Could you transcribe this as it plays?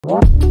Good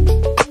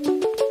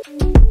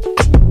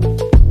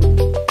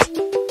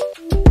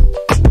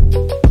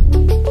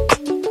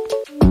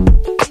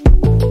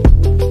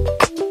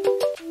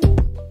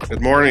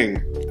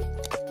morning.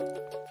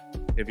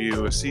 If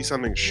you see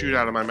something shoot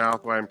out of my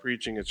mouth while I'm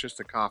preaching, it's just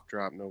a cough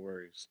drop, no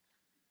worries.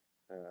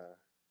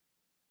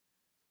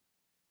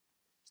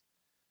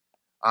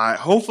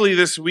 Hopefully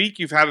this week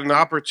you've had an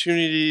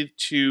opportunity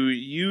to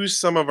use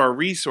some of our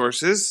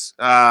resources.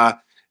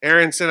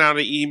 Aaron sent out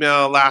an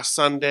email last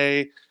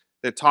Sunday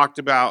that talked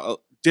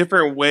about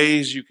different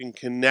ways you can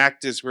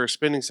connect as we're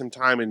spending some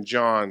time in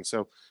John.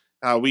 So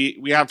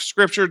we have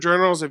scripture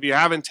journals. If you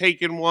haven't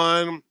taken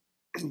one,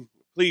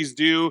 please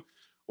do.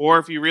 Or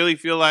if you really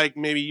feel like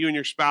maybe you and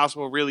your spouse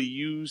will really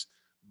use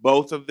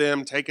both of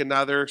them, take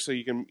another so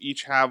you can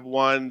each have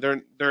one.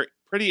 They're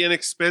pretty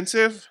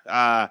inexpensive.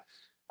 I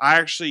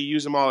actually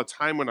use them all the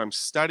time when I'm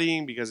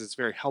studying because it's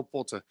very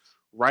helpful to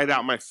write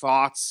out my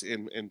thoughts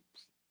and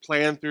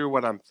plan through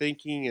what I'm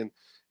thinking and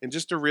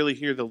just to really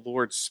hear the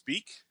Lord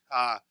speak.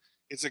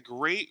 It's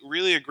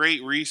really a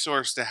great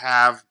resource to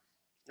have.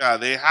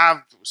 They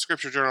have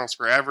scripture journals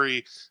for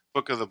every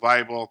book of the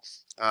Bible,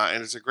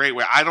 and it's a great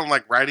way. I don't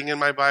like writing in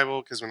my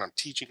Bible because when I'm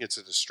teaching, it's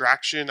a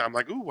distraction. I'm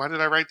like, ooh, why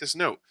did I write this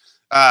note?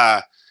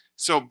 But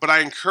I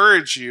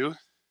encourage you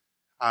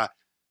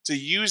to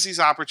use these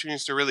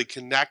opportunities to really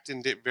connect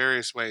in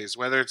various ways,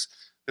 whether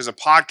there's a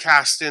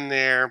podcast in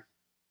there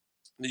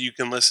that you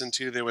can listen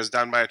to that was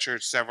done by a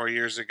church several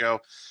years ago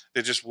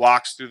that just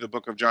walks through the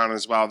book of John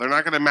as well. They're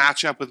not going to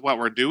match up with what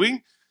we're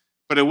doing,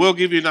 but it will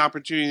give you an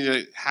opportunity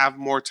to have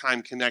more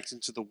time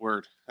connected to the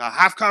Word.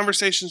 Have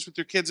conversations with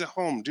your kids at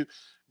home.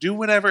 Do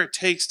whatever it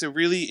takes to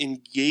really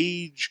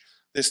engage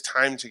this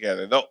time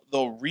together.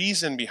 The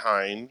reason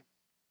behind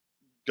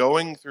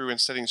going through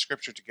and studying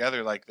Scripture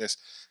together like this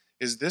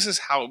is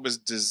how it was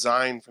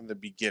designed from the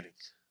beginning.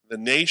 The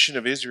nation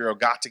of Israel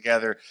got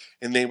together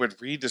and they would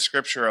read the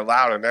Scripture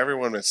aloud, and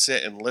everyone would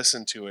sit and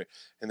listen to it,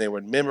 and they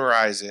would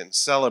memorize it and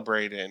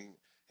celebrate it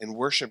and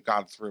worship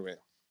God through it.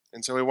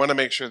 And so we want to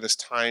make sure this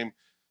time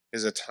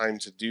is a time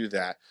to do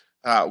that.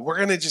 We're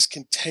going to just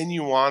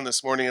continue on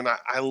this morning, and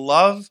I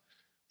love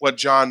what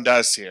John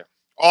does here.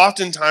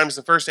 Oftentimes,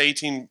 the first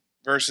 18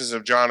 verses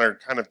of John are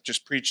kind of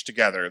just preached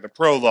together. The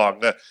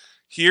prologue,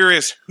 here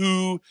is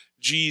who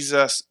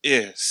Jesus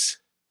is.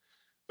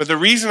 But the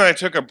reason I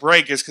took a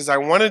break is because I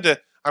wanted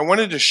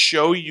to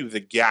show you the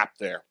gap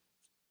there.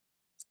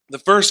 The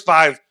first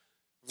 5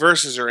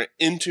 verses are an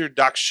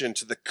introduction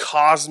to the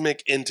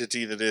cosmic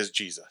entity that is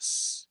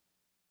Jesus.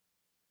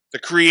 The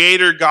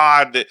creator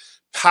God that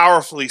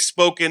powerfully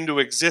spoke into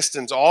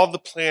existence all the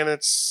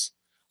planets,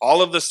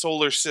 all of the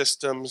solar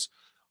systems,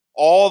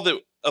 of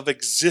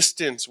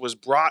existence was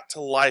brought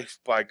to life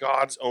by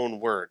God's own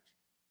word,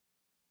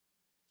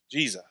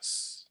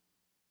 Jesus.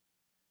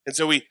 And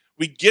so we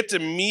get to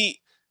meet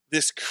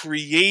this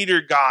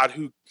creator God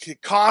who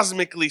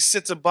cosmically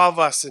sits above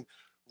us and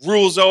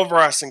rules over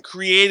us and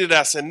created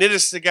us and knit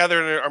us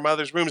together in our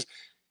mother's wombs.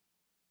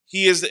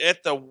 He is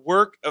at the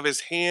work of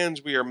his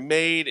hands. We are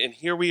made, and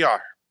here we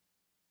are.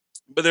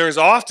 But there is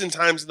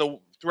oftentimes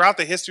throughout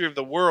the history of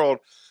the world,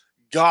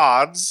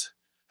 gods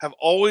have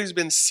always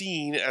been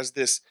seen as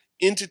this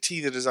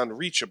entity that is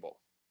unreachable.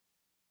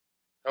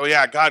 Oh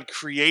yeah, God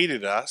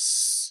created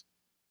us,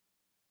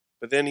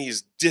 but then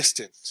he's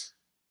distant,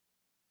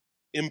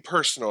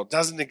 impersonal,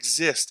 doesn't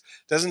exist,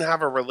 doesn't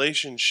have a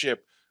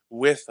relationship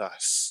with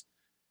us.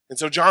 And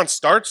so John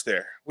starts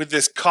there with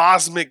this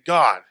cosmic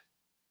God.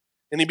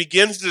 And he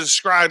begins to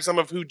describe some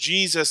of who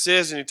Jesus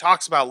is, and he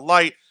talks about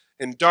light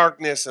and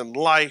darkness and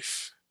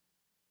life,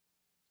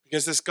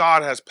 because this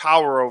God has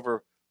power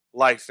over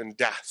life and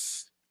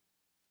death.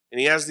 And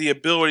he has the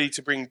ability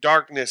to bring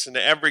darkness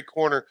into every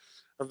corner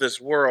of this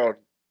world.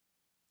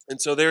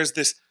 And so there's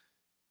this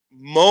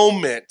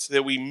moment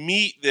that we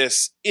meet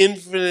this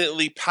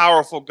infinitely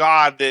powerful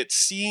God that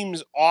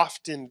seems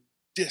often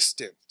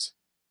distant.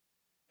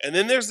 And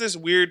then there's this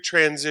weird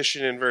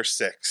transition in verse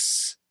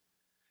 6.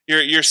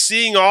 You're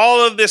seeing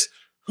all of this,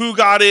 who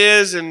God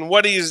is and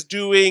what he's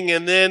doing,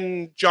 and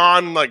then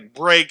John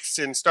breaks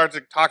and starts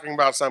talking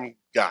about some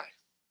guy.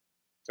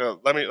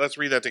 So let's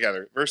read that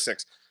together. Verse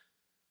 6.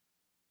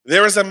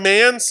 There was a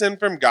man sent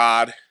from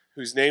God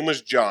whose name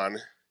was John.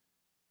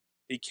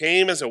 He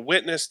came as a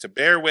witness to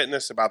bear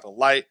witness about the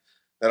light,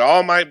 that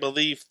all might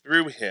believe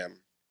through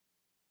him.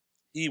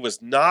 He was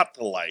not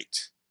the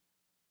light,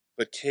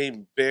 but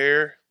came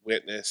bear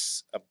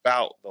witness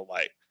about the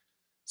light.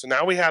 So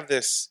now we have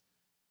this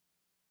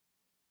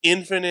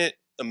infinite,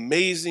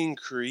 amazing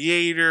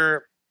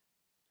creator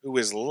who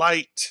is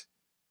light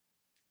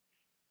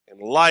and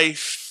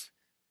life.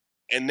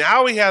 And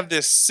now we have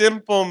this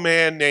simple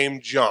man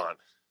named John.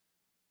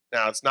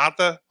 Now, it's not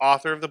the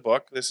author of the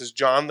book. This is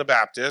John the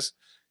Baptist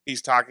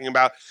he's talking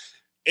about.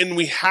 And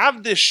we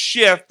have this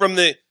shift from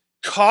the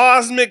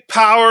cosmic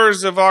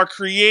powers of our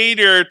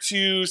creator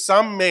to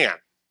some man.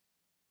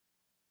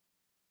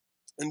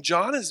 And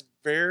John is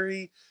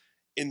very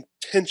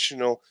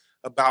intentional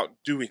about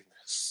doing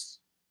this.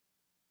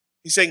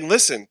 He's saying,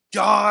 listen,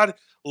 God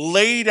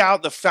laid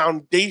out the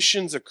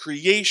foundations of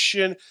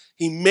creation.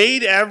 He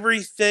made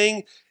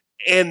everything,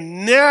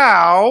 and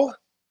now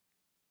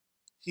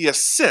he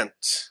has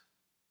sent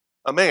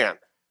a man.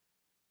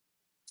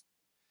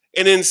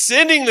 And in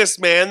sending this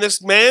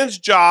man's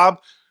job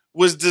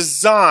was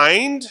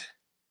designed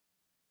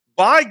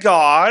by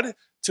God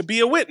to be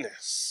a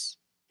witness.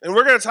 And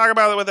we're going to talk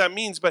about what that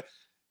means, but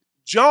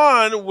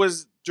John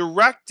was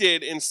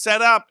directed and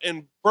set up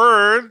and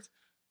birthed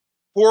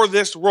for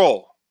this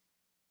role.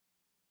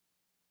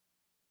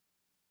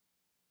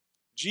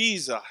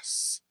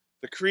 Jesus,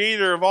 the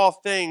creator of all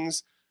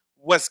things,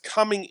 was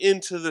coming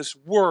into this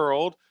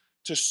world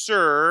to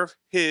serve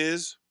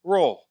his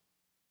role.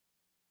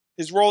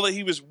 His role that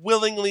he was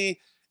willingly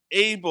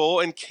able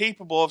and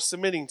capable of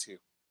submitting to.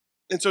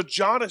 And so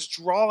John is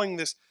drawing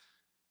this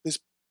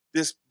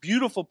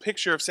beautiful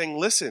picture of saying,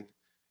 listen,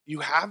 you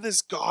have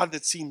this God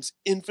that seems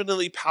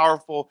infinitely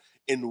powerful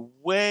and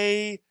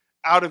way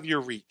out of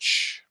your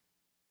reach.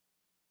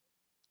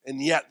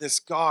 And yet this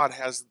God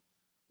has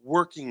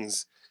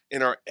workings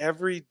in our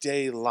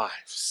everyday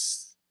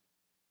lives.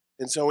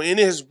 And so in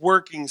his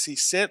workings, he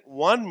sent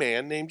one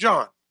man named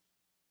John.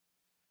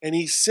 And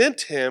he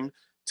sent him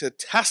to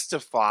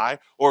testify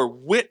or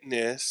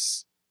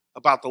witness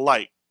about the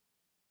light.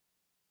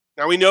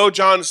 Now we know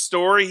John's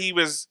story. He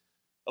was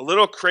a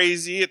little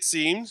crazy, it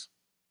seems,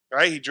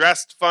 right? He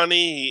dressed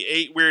funny. He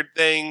ate weird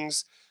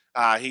things.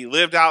 He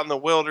lived out in the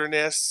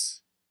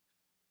wilderness.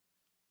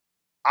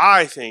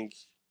 I think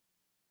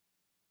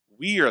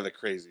we are the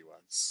crazy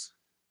ones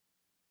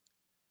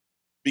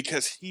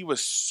because he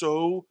was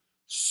so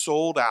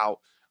sold out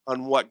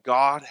on what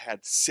God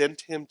had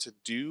sent him to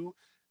do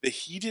that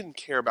he didn't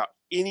care about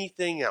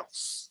anything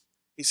else.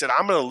 He said,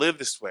 I'm going to live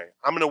this way.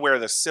 I'm going to wear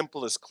the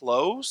simplest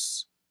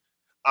clothes.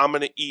 I'm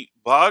going to eat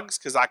bugs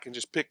because I can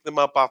just pick them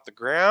up off the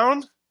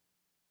ground.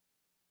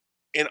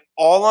 And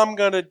all I'm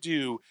going to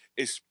do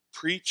is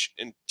preach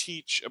and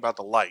teach about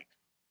the light.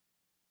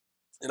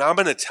 And I'm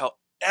going to tell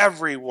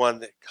everyone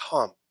that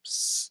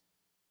comes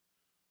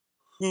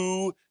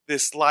who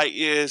this light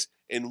is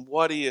and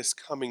what he is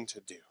coming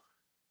to do.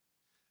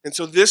 And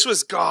so this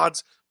was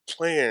God's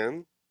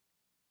plan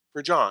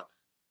for John.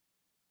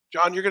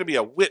 John, you're going to be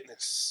a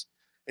witness,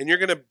 and you're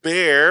going to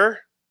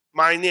bear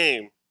my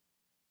name.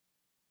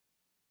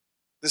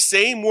 The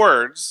same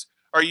words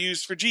are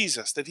used for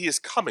Jesus, that he is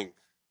coming,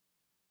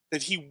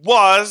 that he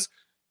was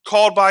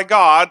called by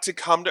God to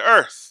come to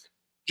earth.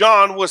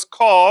 John was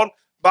called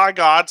by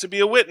God to be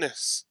a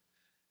witness.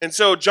 And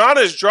so John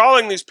is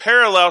drawing these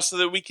parallels so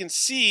that we can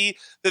see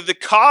that the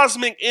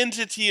cosmic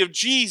entity of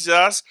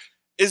Jesus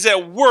is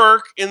at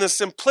work in the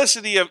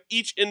simplicity of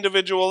each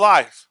individual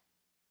life.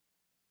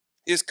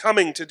 He is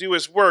coming to do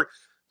his work,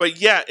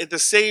 but yet at the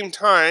same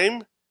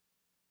time,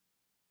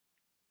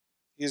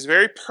 he is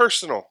very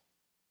personal.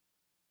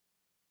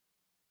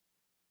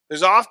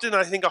 There's often,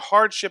 I think, a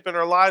hardship in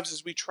our lives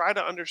as we try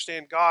to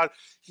understand God.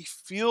 He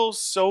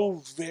feels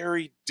so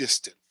very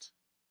distant.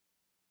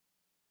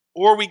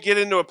 Or we get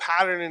into a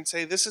pattern and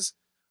say,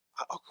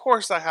 of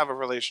course I have a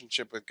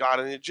relationship with God.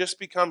 And it just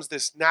becomes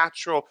this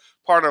natural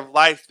part of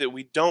life that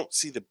we don't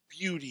see the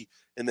beauty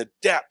and the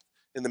depth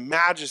and the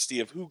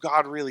majesty of who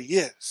God really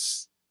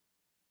is.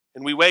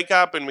 And we wake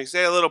up and we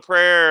say a little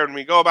prayer and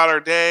we go about our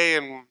day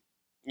and,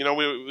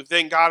 we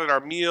thank God at our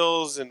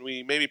meals and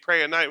we maybe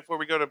pray at night before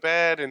we go to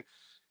bed and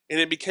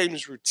it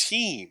becomes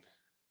routine.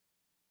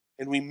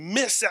 And we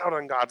miss out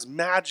on God's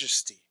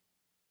majesty,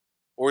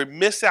 or we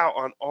miss out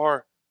on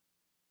our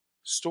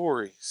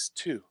stories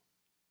too.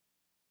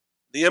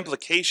 The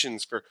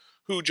implications for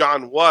who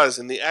John was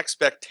and the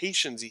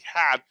expectations he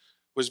had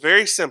was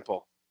very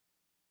simple.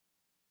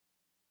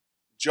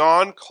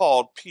 John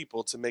called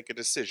people to make a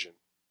decision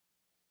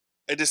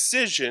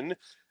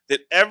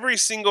that every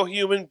single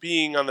human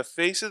being on the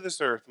face of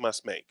this earth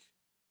must make.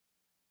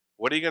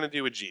 What are you going to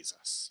do with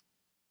Jesus?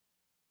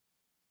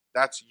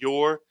 That's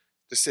your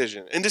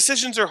decision. And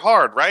decisions are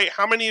hard, right?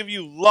 How many of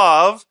you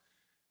love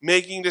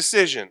making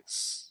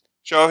decisions?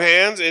 Show of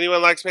hands.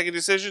 Anyone likes making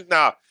decisions?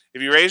 Now,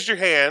 if you raised your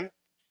hand,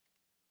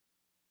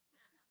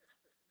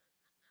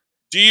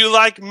 do you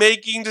like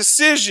making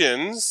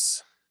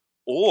decisions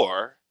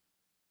or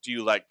do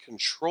you like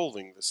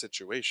controlling the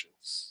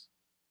situations?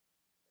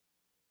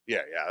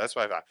 Yeah, that's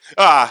what I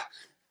thought.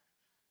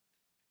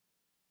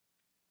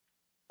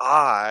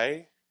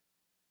 I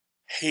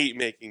hate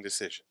making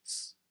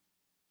decisions.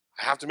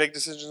 I have to make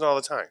decisions all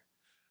the time,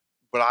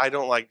 but I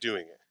don't like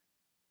doing it.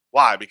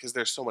 Why? Because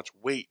there's so much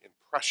weight and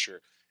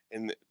pressure.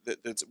 And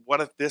that's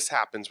what if this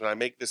happens when I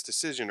make this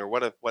decision, or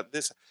what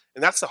this,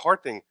 and that's the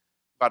hard thing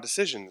about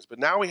decisions. But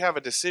now we have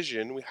a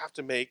decision we have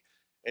to make,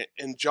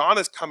 and John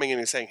is coming in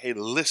and saying, hey,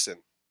 listen,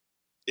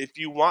 if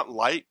you want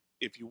light,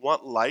 if you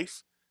want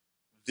life,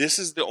 this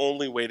is the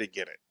only way to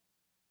get it.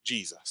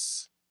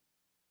 Jesus.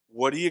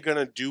 What are you going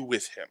to do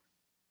with him?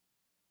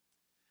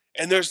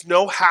 And there's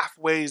no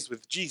halfways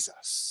with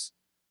Jesus.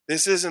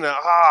 This isn't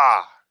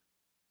I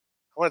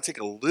want to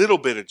take a little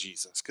bit of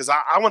Jesus because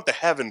I want the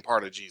heaven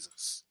part of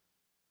Jesus.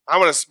 I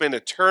want to spend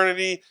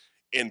eternity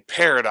in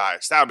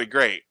paradise. That would be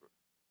great.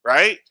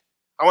 right?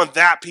 I want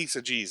that piece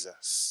of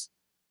Jesus.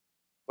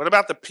 What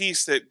about the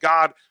piece that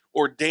God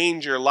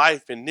ordained your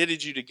life and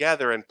knitted you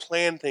together and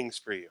planned things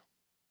for you?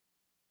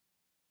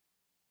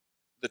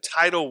 The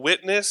title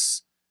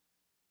witness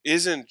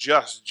isn't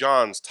just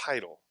John's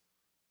title.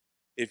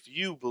 If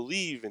you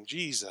believe in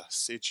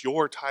Jesus, it's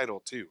your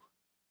title too.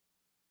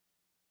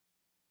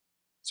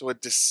 So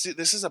this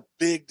is a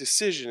big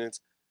decision.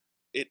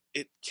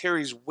 It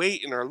carries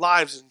weight in our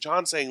lives. And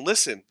John's saying,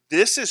 listen,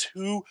 this is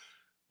who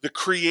the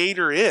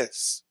Creator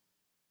is.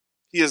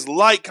 He is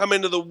light come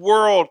into the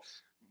world,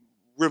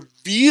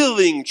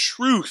 revealing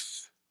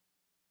truth.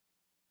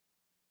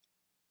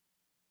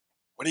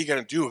 What are you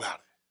going to do about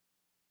it?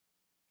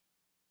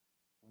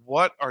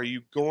 What are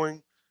you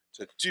going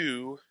to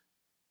do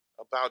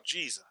about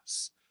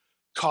Jesus?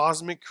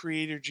 Cosmic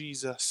Creator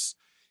Jesus.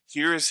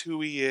 Here is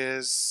who He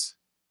is.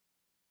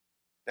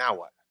 Now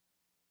what?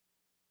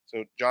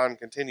 So John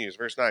continues,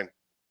 verse 9.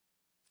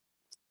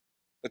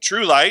 The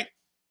true light,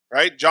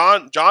 right?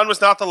 John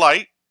was not the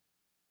light.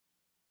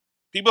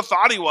 People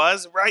thought he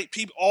was, right?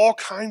 People, all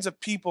kinds of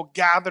people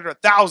gathered,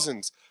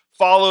 thousands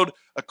followed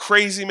a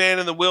crazy man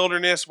in the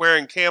wilderness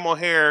wearing camel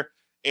hair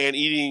and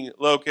eating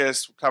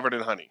locusts covered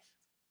in honey,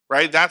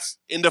 right?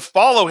 And to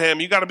follow him,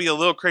 you got to be a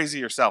little crazy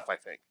yourself, I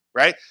think,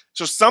 right?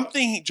 So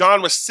something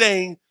John was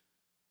saying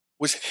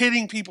was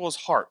hitting people's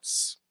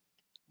hearts.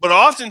 But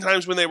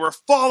oftentimes when they were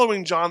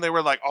following John, they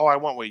were like, oh, I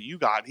want what you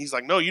got. And he's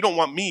like, no, you don't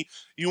want me.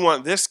 You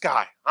want this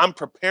guy. I'm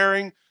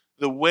preparing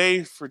the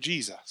way for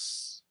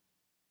Jesus.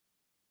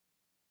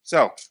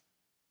 So,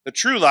 the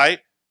true light,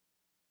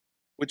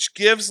 which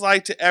gives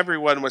light to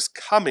everyone, was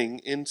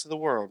coming into the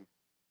world.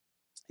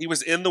 He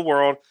was in the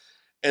world,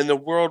 and the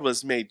world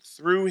was made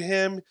through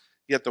him,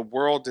 yet the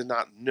world did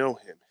not know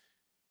him.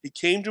 He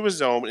came to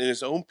his own, and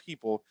his own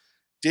people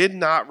did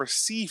not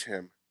receive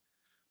him.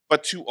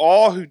 But to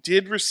all who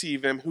did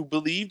receive him, who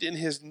believed in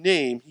his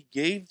name, he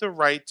gave the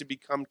right to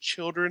become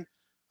children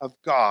of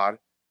God,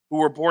 who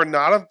were born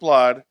not of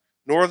blood,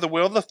 nor of the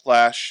will of the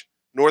flesh,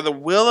 nor the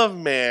will of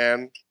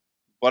man,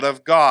 but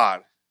of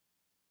God.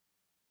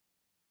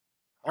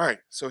 All right,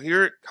 so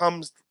here it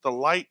comes. The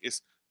light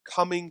is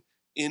coming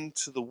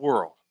into the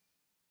world.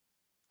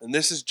 And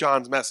this is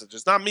John's message.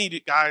 It's not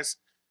me, guys.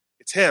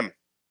 It's him.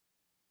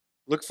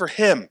 Look for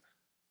him.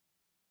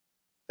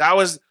 That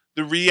was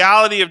the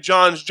reality of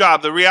John's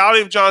job. The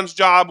reality of John's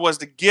job was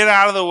to get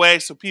out of the way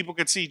so people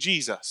could see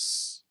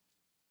Jesus.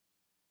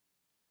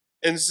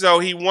 And so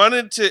he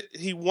wanted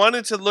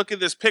to look at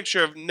this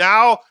picture of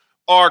now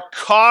our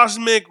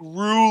cosmic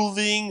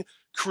ruling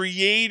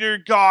creator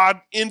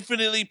God,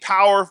 infinitely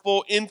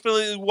powerful,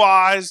 infinitely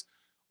wise,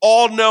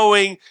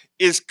 all-knowing,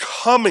 is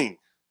coming.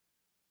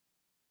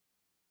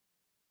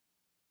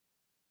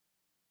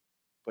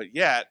 But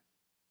yet,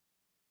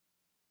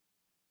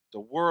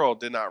 the world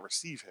did not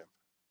receive him.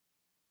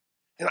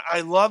 And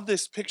I love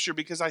this picture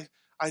because I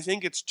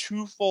think it's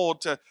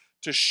twofold to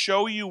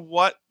show you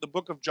what the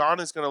book of John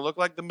is going to look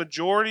like. The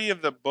majority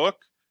of the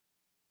book,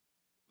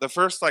 the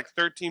first like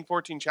 13,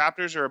 14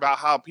 chapters, are about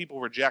how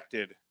people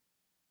rejected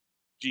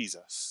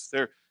Jesus.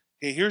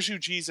 Hey, here's who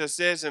Jesus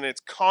is, and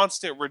it's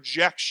constant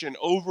rejection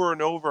over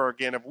and over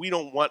again of we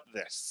don't want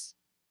this.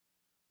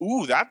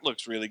 Ooh, that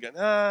looks really good.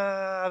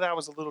 That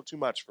was a little too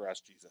much for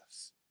us,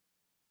 Jesus.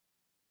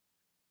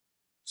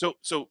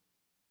 So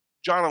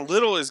John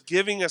Little is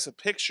giving us a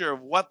picture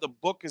of what the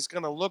book is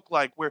going to look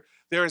like, where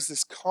there is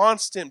this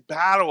constant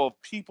battle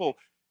of people,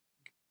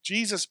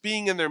 Jesus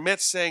being in their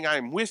midst saying,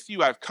 I'm with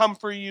you, I've come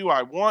for you,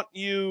 I want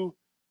you.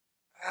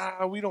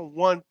 We don't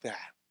want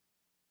that.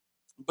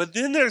 But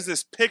then there's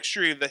this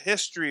picture of the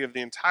history of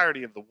the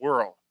entirety of the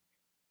world,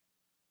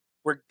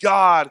 where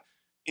God,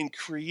 in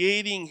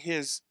creating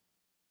his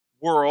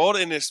world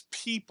and his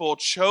people,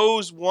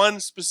 chose one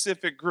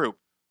specific group.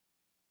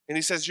 And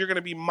he says, you're going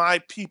to be my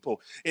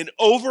people. And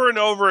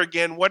over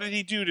again, what did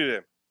he do to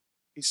them?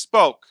 He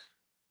spoke.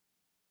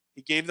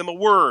 He gave them a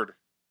word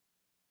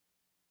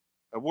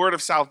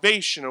of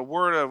salvation, a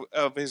word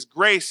of his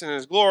grace and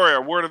his glory,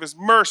 a word of his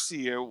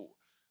mercy,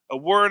 a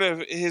word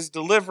of his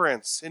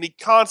deliverance. And he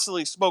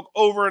constantly spoke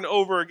over and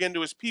over again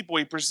to his people.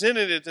 He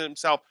presented it to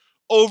himself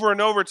over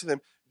and over to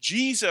them.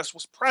 Jesus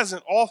was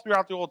present all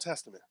throughout the Old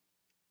Testament.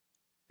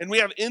 And we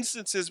have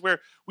instances where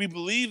we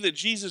believe that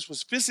Jesus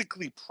was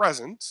physically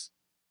present,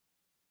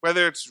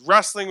 whether it's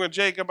wrestling with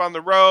Jacob on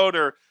the road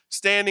or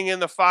standing in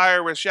the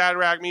fire with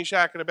Shadrach,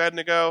 Meshach, and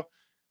Abednego.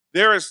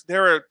 There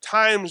are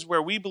times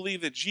where we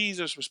believe that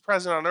Jesus was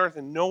present on earth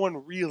and no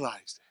one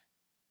realized it.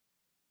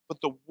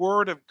 But the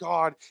word of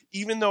God,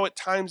 even though at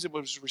times it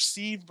was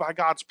received by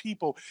God's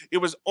people, it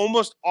was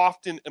almost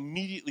often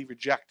immediately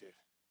rejected.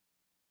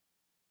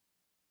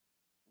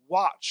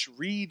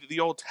 Read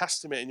the Old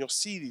Testament, and you'll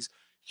see these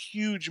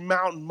huge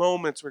mountain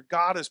moments where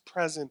God is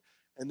present,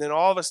 and then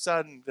all of a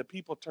sudden the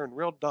people turn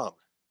real dumb.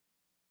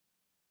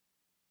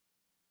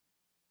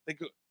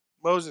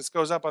 Moses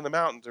goes up on the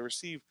mountain to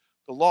receive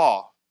the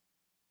law,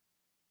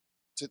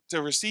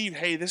 to receive,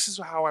 hey, this is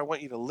how I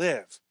want you to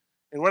live.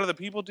 And what do the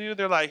people do?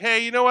 They're like,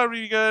 hey, you know what would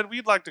be good?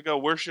 We'd like to go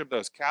worship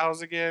those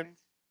cows again.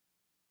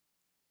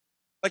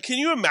 Like, can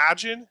you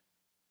imagine?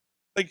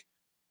 Like,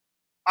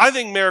 I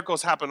think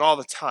miracles happen all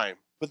the time.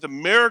 But the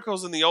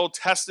miracles in the Old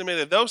Testament,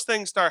 if those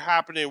things start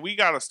happening, we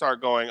got to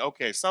start going,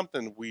 okay,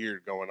 something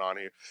weird going on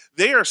here.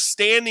 They are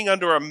standing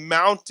under a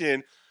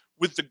mountain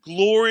with the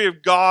glory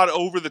of God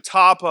over the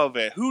top of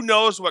it. Who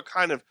knows what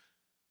kind of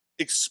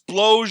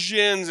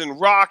explosions and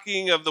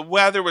rocking of the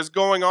weather was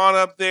going on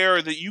up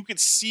there, that you could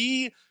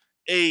see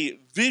a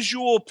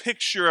visual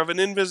picture of an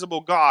invisible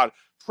God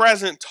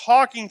present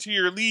talking to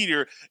your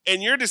leader,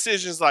 and your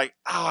decision is like,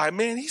 ah,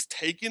 man, he's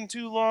taking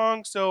too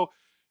long. So,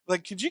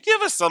 like, could you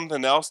give us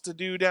something else to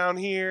do down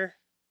here?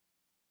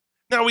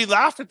 Now, we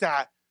laugh at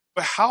that,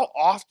 but how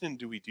often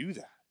do we do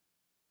that?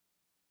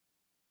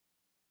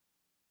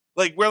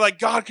 Like, we're like,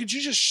 God, could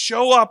you just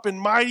show up in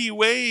mighty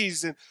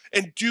ways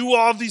and do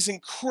all these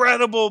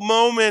incredible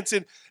moments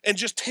and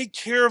just take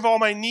care of all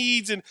my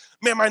needs? And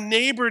man, my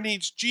neighbor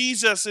needs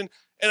Jesus, and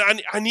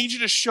I need you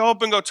to show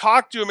up and go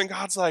talk to him. And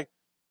God's like,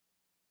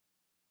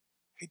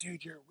 hey,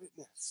 dude, you're a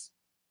witness.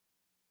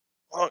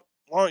 Why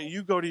don't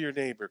you go to your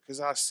neighbor?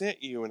 Because I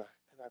sent you, and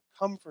I've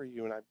come for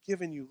you, and I've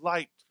given you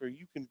light for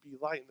you can be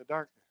light in the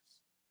darkness.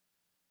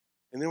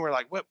 And then we're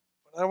like, what?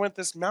 But I went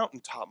this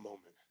mountaintop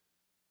moment.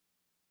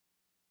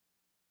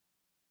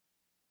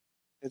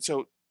 And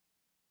so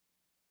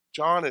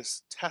John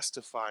is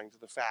testifying to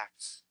the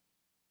fact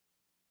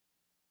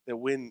that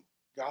when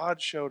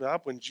God showed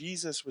up, when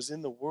Jesus was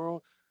in the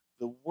world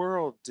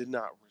did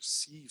not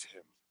receive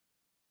him.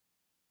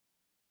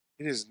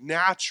 It is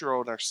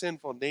natural in our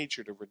sinful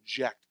nature to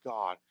reject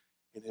God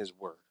and his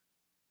word.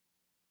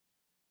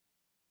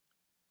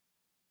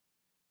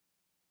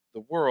 The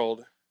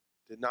world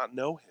did not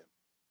know him.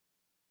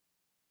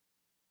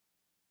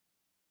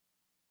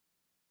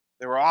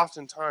 There were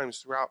often times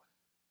throughout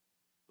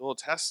the Old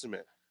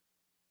Testament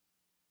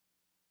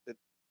that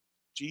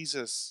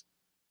Jesus,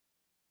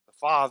 the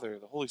Father,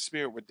 the Holy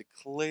Spirit would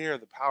declare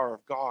the power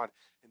of God,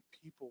 and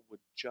people would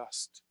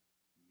just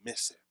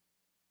miss it.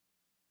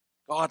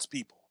 God's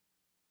people.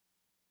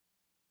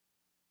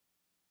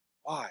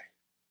 Why?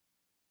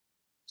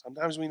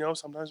 Sometimes we know,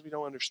 sometimes we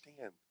don't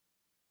understand.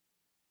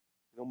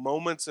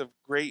 Moments of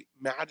great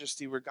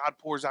majesty where God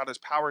pours out his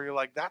power, you're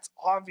like, that's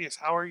obvious.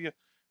 How are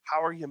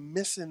you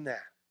missing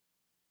that?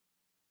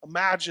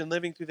 Imagine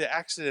living through the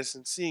Exodus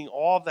and seeing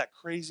all of that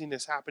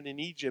craziness happen in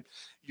Egypt.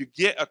 You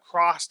get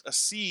across a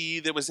sea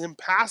that was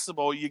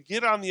impassable. You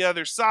get on the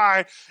other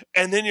side,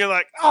 and then you're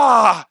like,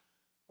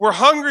 we're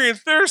hungry and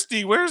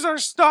thirsty. Where's our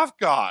stuff,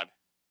 God?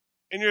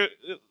 And you're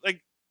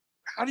like,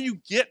 how do you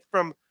get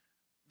from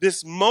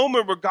this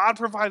moment where God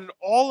provided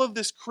all of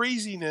this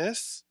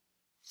craziness,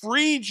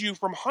 freed you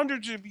from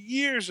hundreds of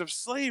years of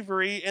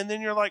slavery, and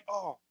then you're like,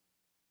 oh,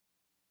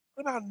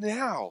 what about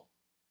now?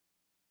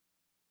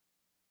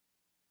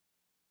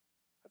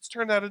 Let's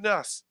turn that into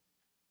us.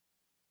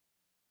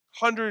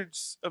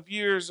 Hundreds of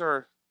years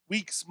or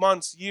weeks,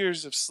 months,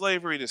 years of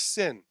slavery to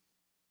sin.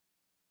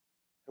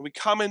 And we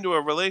come into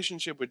a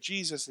relationship with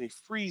Jesus and he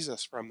frees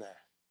us from that.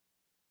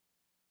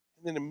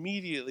 And then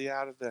immediately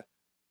out of that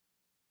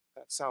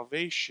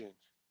salvation,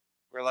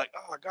 we're like,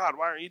 oh God,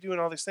 why aren't you doing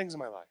all these things in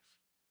my life?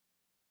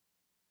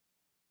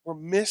 We're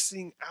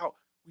missing out.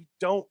 We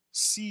don't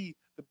see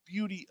the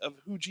beauty of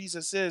who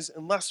Jesus is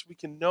unless we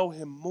can know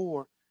him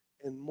more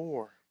and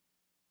more.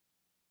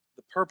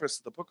 The purpose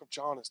of the book of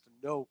John is to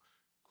know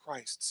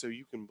Christ so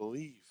you can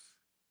believe.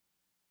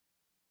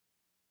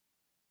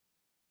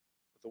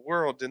 But the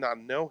world did not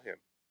know him.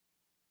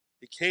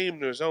 He came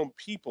to his own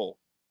people.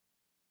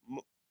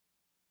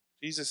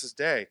 Jesus'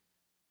 day.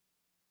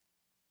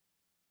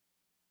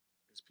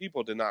 His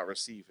people did not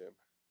receive him.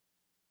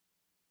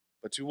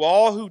 But to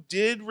all who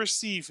did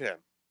receive him,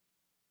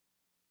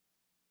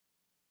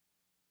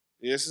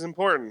 this is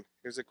important.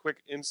 Here's a quick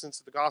instance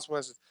of the gospel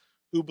message.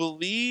 Who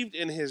believed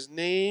in his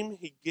name,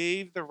 he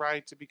gave the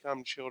right to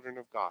become children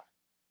of God.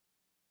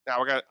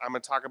 Now I'm going to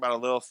talk about a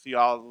little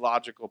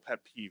theological pet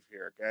peeve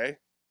here, okay?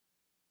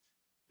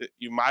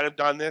 You might have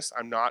done this.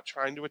 I'm not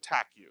trying to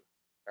attack you,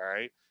 all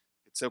right?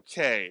 It's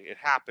okay. It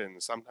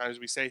happens. Sometimes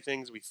we say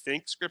things we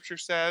think Scripture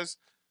says,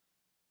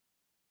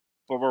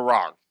 but we're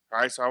wrong, all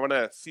right? So I want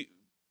to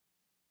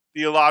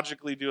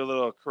theologically do a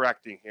little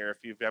correcting here if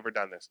you've ever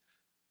done this.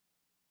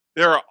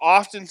 There are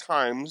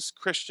oftentimes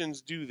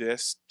Christians do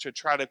this to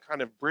try to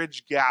kind of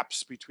bridge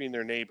gaps between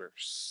their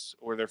neighbors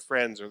or their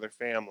friends or their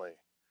family.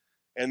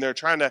 And they're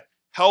trying to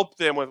help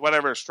them with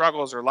whatever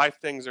struggles or life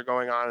things are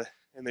going on.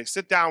 And they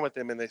sit down with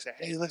them and they say,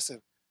 hey,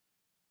 listen,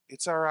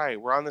 it's all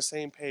right. We're on the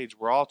same page.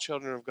 We're all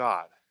children of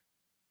God.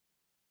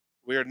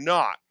 We are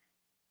not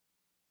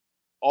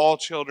all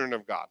children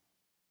of God.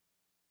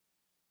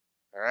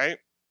 All right?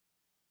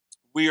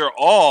 We are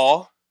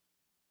all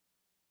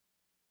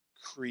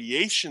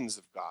creations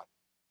of God.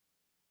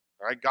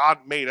 All right?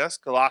 God made us.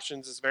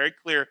 Colossians is very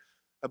clear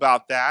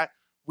about that.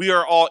 We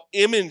are all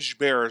image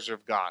bearers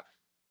of God.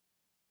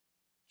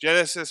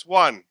 Genesis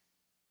 1,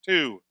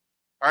 2.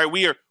 All right,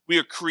 we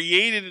are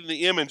created in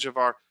the image of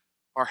our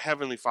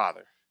heavenly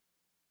Father.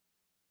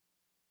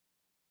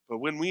 But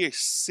when we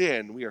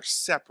sin, we are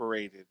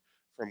separated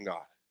from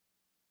God.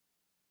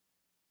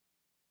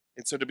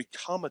 And so to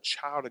become a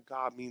child of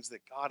God means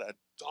that God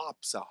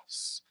adopts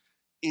us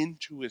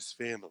into his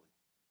family.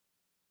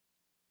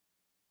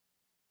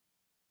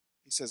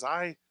 He says,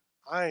 I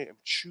am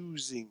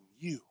choosing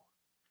you,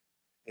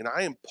 and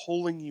I am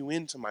pulling you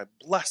into my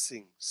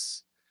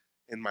blessings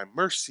and my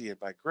mercy and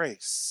my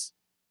grace.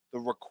 The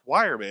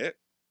requirement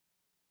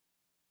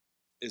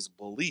is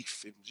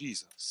belief in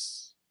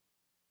Jesus.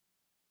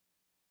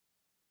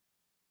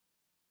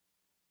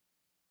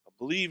 A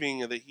believing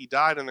that he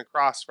died on the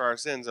cross for our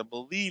sins, a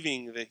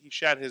believing that he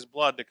shed his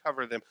blood to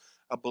cover them,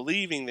 a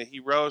believing that he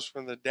rose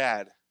from the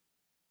dead,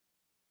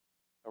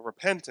 a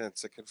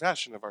repentance, a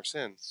confession of our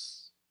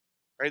sins.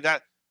 Right?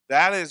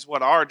 That is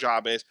what our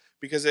job is,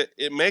 because it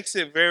makes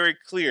it very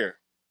clear.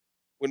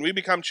 When we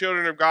become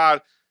children of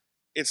God,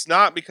 it's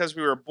not because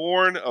we were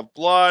born of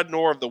blood,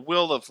 nor of the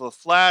will of the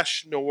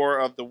flesh, nor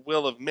of the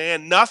will of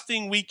man.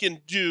 Nothing we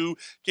can do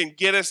can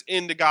get us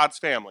into God's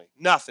family.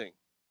 Nothing.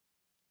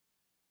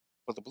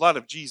 But the blood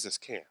of Jesus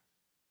can.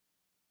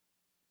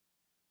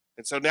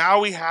 And so now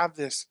we have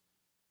this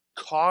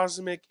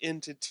cosmic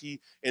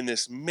entity and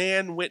this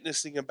man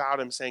witnessing about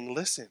him saying,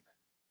 listen,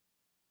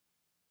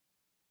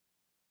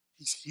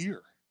 he's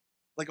here.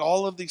 Like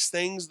all of these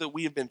things that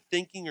we have been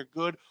thinking are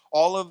good,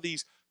 all of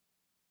these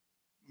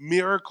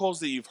miracles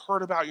that you've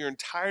heard about your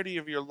entirety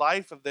of your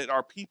life, of that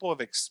our people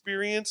have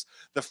experienced,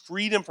 the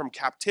freedom from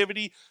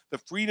captivity, the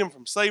freedom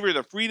from slavery,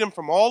 the freedom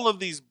from all of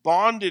these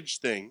bondage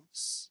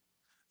things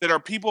that our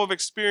people have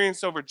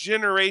experienced over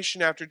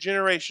generation after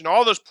generation,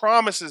 all those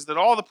promises that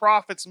all the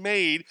prophets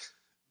made,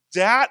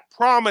 that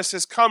promise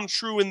has come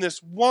true in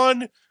this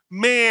one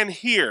man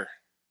here.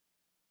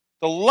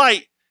 The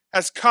light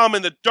has come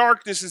and the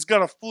darkness is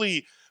going to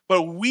flee,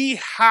 but we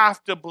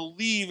have to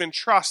believe and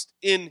trust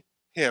in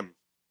him.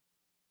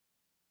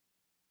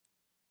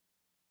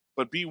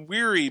 But be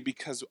weary,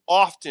 because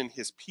often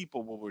his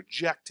people will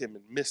reject him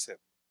and miss him.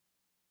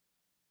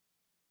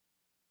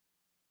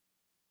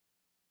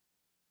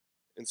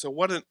 And so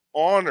what an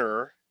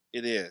honor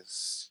it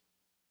is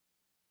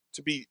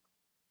to be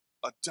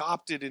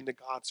adopted into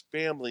God's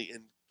family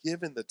and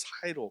given the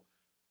title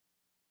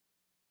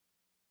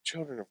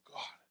children of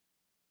God.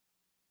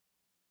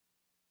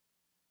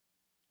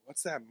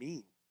 What's that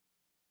mean?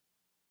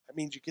 That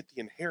means you get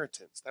the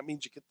inheritance. That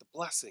means you get the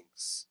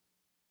blessings.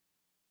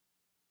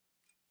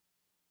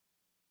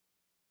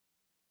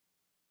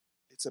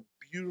 It's a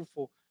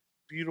beautiful,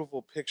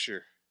 beautiful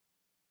picture.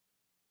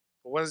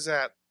 But what does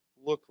that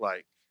look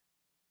like?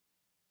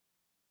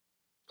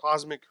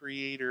 Cosmic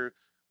creator,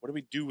 what do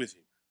we do with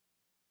him?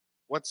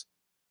 What's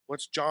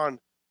John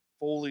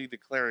fully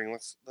declaring?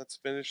 Let's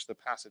finish the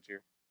passage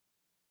here.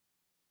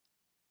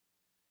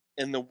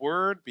 And the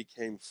word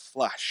became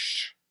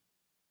flesh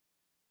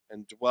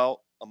and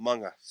dwelt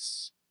among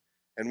us.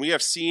 And we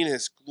have seen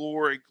his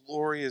glory.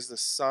 Glory is the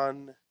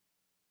Son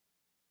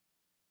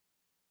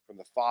from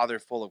the Father,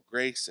 full of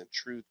grace and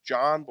truth.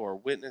 John bore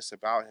witness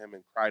about him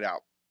and cried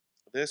out,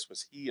 this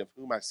was he of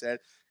whom I said,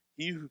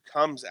 he who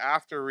comes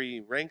after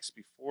me ranks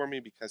before me,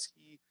 because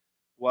he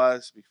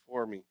was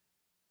before me.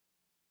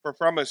 For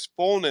from his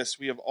fullness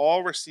we have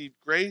all received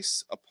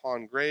grace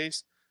upon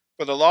grace.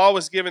 For the law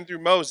was given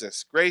through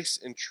Moses. Grace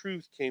and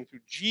truth came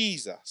through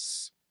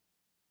Jesus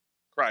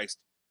Christ.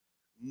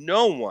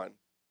 No one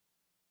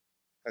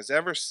has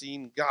ever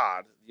seen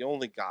God, the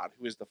only God,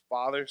 who is the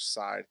Father's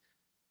side.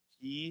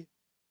 He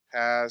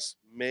has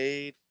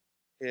made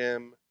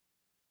him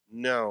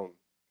known.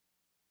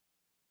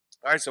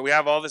 All right, so we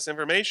have all this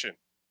information,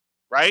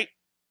 right?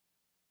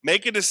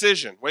 Make a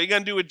decision. What are you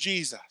going to do with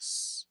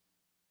Jesus?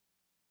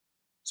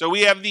 So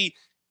we have the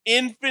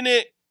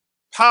infinite,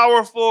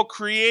 powerful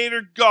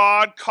creator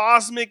God,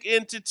 cosmic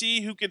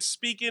entity who can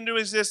speak into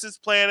existence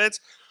planets,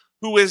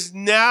 who is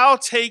now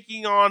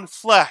taking on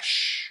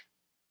flesh.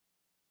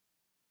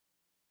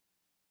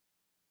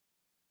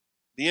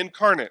 The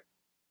incarnate.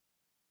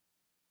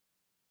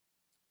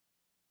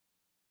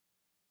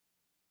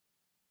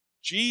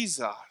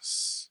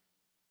 Jesus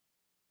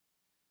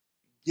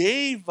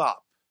gave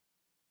up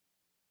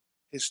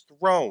his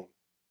throne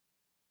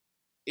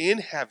in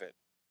heaven,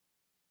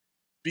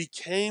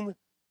 became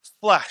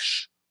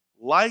flesh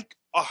like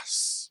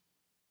us,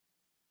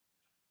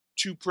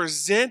 to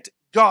present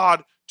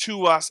God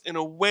to us in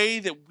a way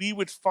that we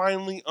would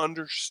finally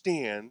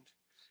understand,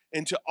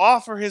 and to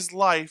offer his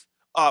life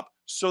up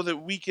so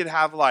that we could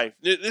have life.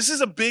 This is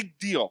a big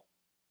deal.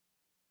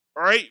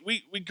 All right?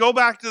 We go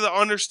back to the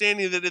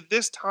understanding that at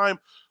this time,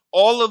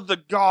 all of the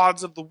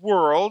gods of the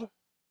world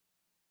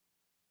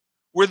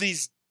were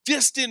these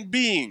distant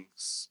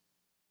beings.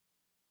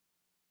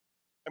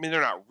 I mean,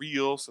 they're not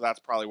real, so that's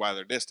probably why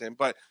they're distant,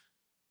 but,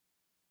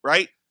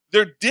 right?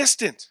 They're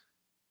distant.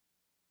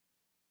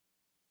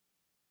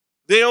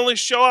 They only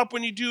show up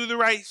when you do the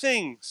right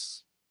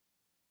things.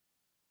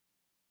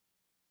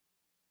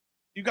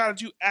 You got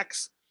to do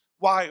X,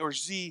 Y, or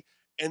Z,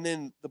 and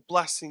then the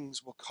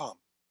blessings will come.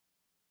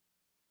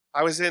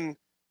 I was in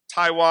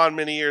Taiwan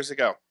many years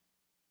ago.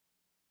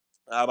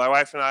 My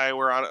wife and I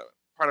were on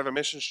part of a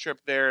missions trip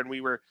there, and we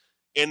were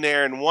in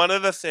there. And one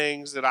of the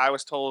things that I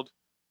was told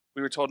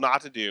we were told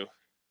not to do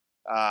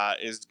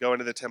is go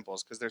into the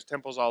temples, because there's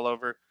temples all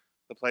over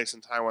the place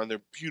in Taiwan.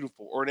 They're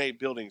beautiful, ornate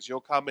buildings.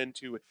 You'll come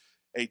into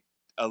a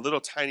a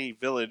little tiny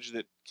village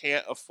that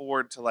can't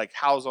afford to like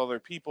house all their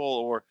people,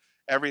 or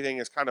everything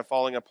is kind of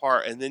falling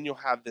apart, and then you'll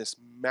have this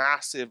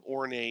massive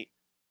ornate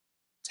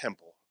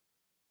temple.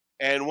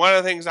 And one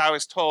of the things I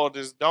was told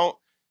is don't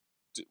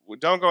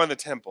go in the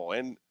temple.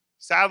 And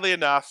sadly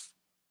enough,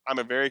 I'm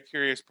a very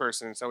curious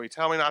person, so he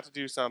tell me not to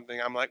do something.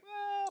 I'm like,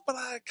 well, but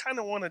I kind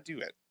of want to do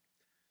it.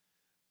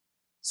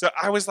 So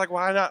I was like,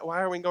 why not?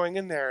 Why are we going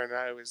in there?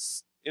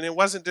 And it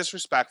wasn't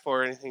disrespectful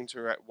or anything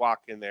to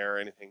walk in there or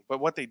anything. But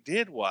what they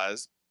did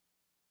was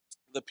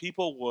the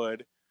people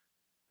would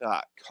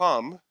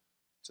come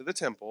to the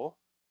temple,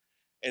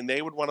 and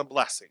they would want a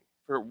blessing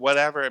for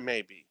whatever it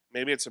may be.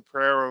 Maybe it's a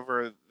prayer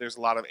over, there's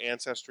a lot of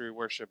ancestry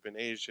worship in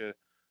Asia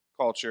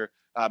culture.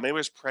 Maybe it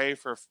was pray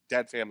for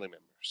dead family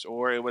members,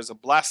 or it was a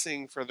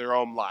blessing for their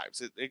own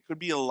lives. It could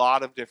be a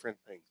lot of different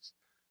things.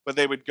 But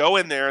they would go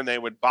in there and they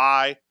would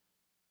buy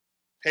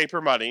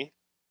paper money.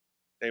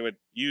 They would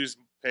use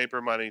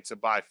paper money to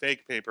buy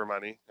fake paper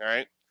money, all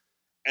right?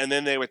 And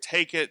then they would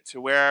take it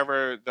to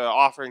wherever the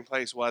offering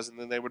place was, and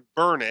then they would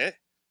burn it.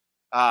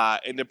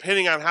 And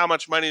depending on how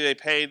much money they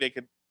paid, they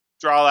could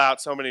draw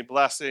out so many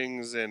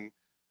blessings. And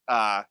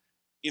uh,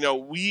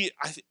 I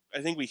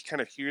think we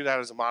kind of hear that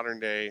as a modern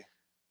day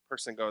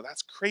person, go,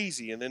 that's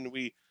crazy. And then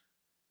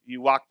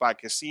you walk by a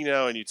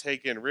casino and you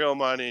take in real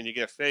money and you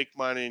get fake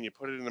money and you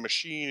put it in a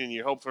machine and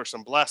you hope for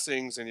some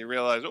blessings, and you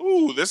realize,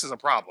 ooh, this is a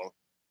problem.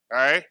 All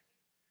right.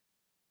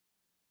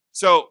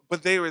 So,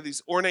 but they were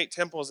these ornate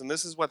temples, and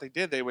this is what they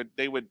did. I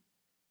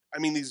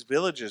mean, these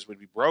villages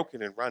would be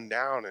broken and run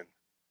down, and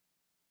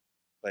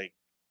like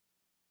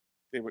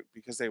they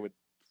would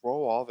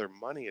throw all their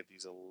money at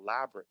these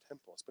elaborate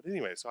temples. But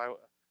anyway, so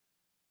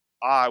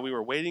we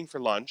were waiting for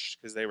lunch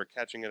because they were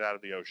catching it out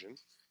of the ocean,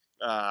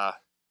 uh,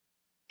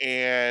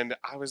 and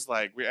I was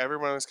like,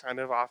 everyone was kind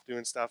of off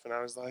doing stuff, and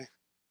I was like,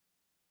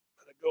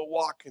 I'm gonna go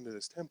walk into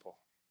this temple.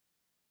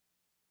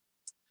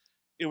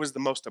 It was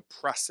the most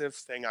oppressive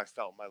thing I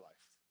felt in my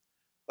life,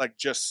 like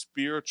just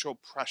spiritual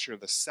pressure.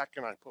 The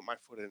second I put my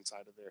foot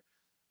inside of there,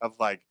 of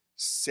like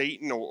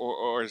Satan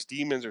or his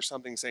demons or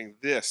something saying,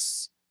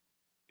 this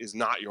is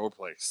not your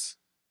place.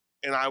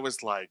 And I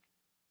was like,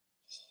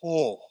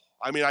 oh,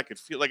 I mean, I could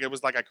feel like it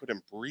was like I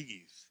couldn't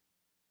breathe.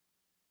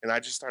 And I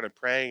just started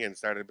praying and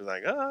started to be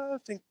like, oh, I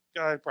think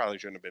I probably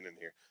shouldn't have been in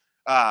here.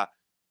 Uh,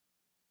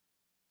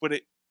 but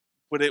it,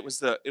 but it was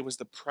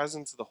the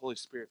presence of the Holy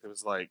Spirit that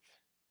was like,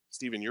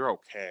 Stephen, you're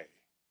okay.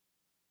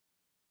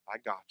 I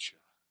got you.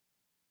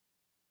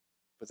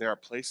 But there are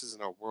places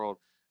in our world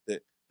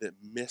that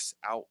miss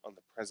out on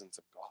the presence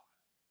of God.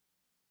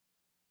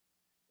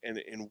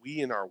 And we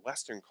in our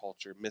Western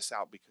culture miss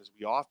out because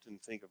we often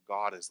think of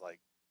God as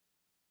like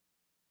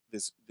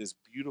this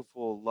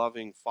beautiful,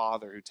 loving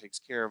Father who takes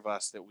care of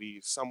us, that we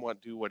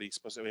somewhat do what He's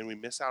supposed to, and we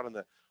miss out on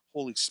the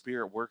Holy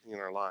Spirit working in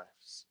our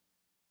lives.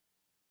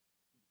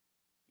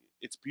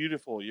 It's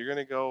beautiful. You're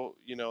gonna go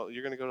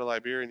to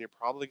Liberia, and you're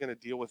probably gonna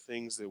deal with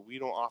things that we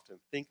don't often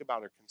think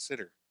about or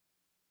consider.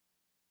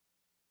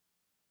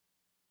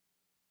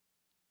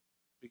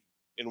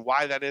 And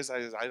why that is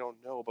I don't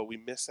know, but we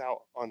miss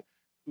out on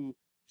who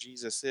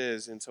Jesus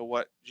is. And so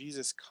what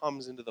Jesus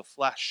comes into the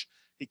flesh,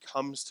 He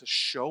comes to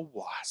show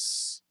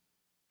us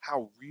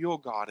how real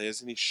God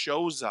is, and He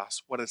shows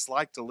us what it's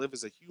like to live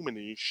as a human,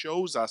 and He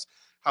shows us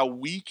how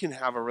we can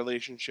have a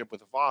relationship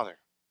with the Father.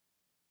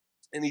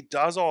 And He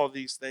does all of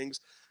these things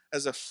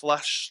as a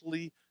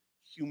fleshly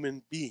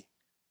human being.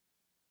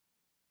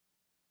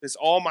 This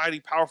almighty,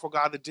 powerful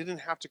God that didn't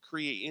have to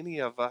create any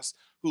of us,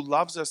 who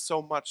loves us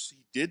so much,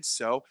 He did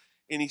so,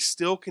 and He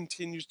still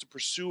continues to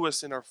pursue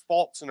us in our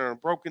faults and our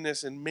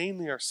brokenness, and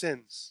mainly our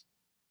sins.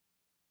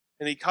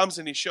 And He comes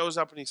and He shows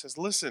up and He says,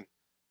 listen,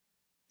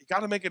 you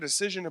got to make a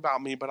decision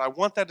about me, but I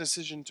want that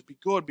decision to be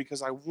good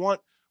because I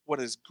want what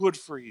is good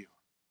for you.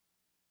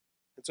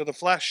 And so the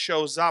flesh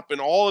shows up in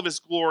all of His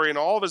glory and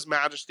all of His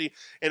majesty,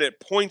 and it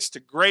points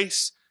to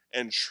grace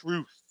and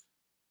truth,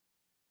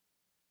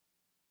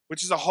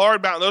 which is a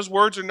hard balance. Those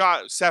words are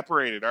not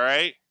separated, all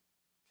right?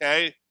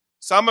 Okay?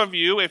 Some of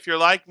you, if you're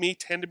like me,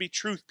 tend to be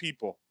truth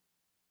people.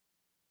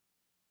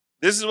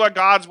 This is what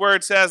God's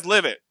word says,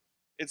 live it.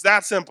 It's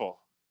that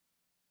simple,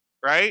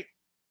 right?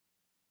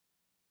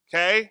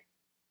 Okay?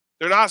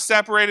 They're not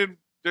separated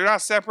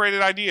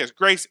ideas,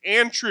 grace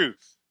and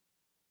truth.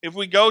 If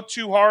we go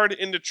too hard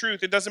into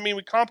truth, it doesn't mean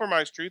we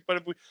compromise truth, but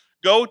if we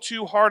go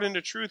too hard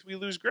into truth, we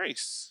lose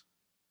grace.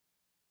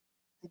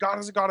 God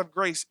is a God of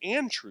grace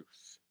and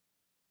truth.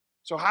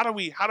 So how do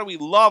we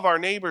love our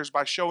neighbors?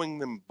 By showing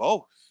them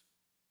both.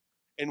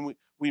 And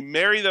we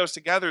marry those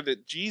together,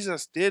 that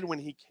Jesus did when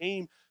He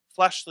came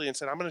fleshly and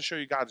said, I'm going to show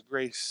you God's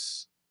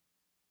grace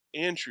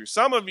and truth.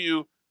 Some of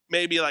you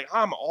may be like,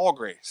 I'm all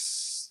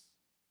grace.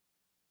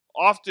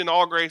 Often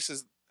all grace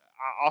is,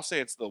 I'll say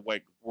it's the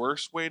like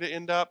worst way to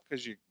end up,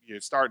 because you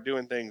start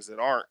doing things that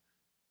aren't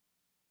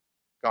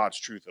God's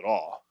truth at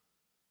all.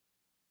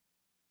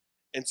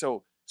 And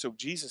so So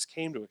Jesus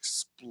came to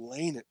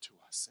explain it to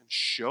us and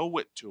show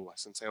it to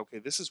us and say, okay,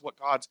 this is what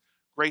God's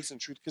grace and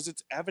truth, because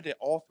it's evident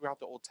all throughout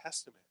the Old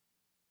Testament.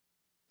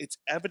 It's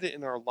evident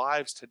in our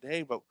lives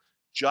today, but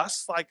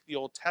just like the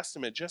Old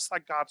Testament, just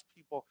like God's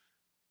people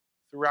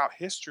throughout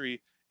history,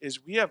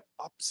 is we have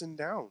ups and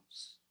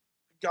downs.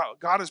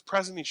 God is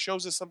present. He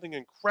shows us something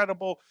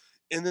incredible.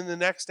 And then the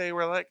next day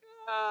we're like,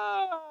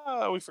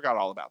 we forgot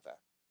all about that.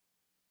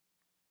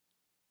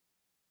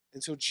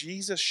 And so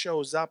Jesus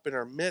shows up in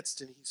our midst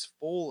and he's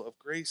full of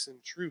grace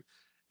and truth.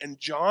 And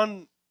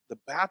John the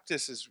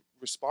Baptist's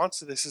response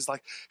to this is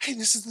like, hey,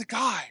 this is the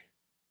guy.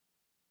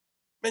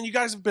 Man, you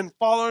guys have been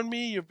following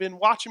me. You've been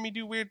watching me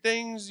do weird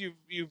things.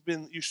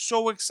 You're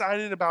so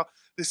excited about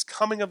this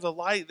coming of the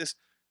light, this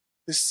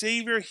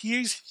Savior.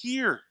 He's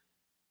here.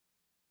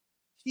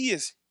 He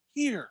is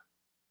here.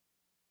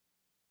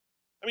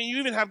 I mean, you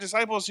even have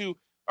disciples who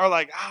are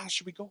like,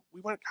 should we go?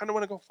 We kind of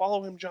want to go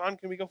follow him, John.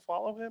 Can we go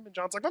follow him? And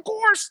John's like, of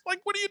course.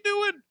 Like, what are you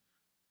doing?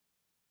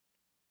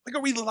 Like,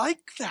 are we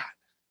like that?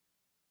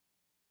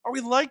 Are we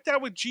like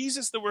that with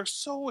Jesus, that we're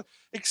so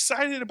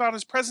excited about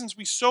his presence?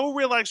 We so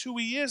realize who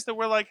he is that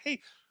we're like, hey,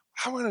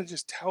 I want to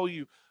just tell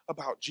you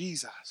about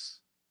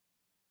Jesus.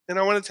 And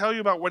I want to tell you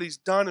about what he's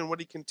done and what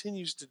he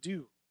continues to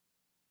do.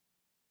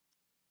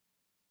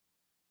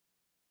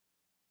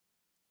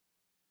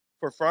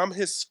 For from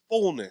his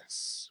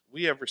fullness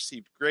we have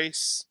received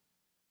grace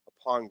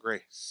upon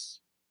grace.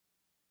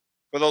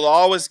 For the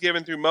law was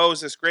given through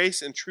Moses,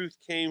 grace and truth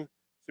came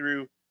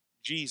through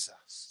Jesus.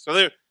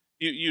 So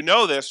you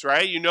know this,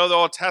 right? You know the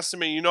Old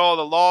Testament, you know all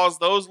the laws.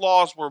 Those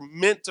laws were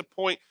meant to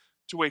point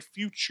to a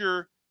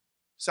future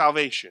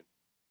salvation,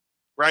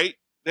 right?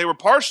 They were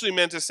partially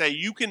meant to say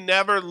you can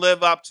never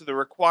live up to the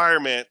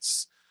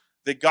requirements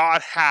that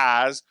God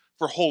has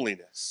for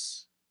holiness.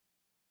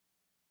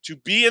 To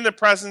be in the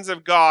presence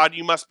of God,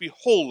 you must be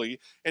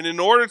holy. And in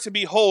order to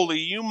be holy,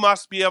 you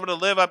must be able to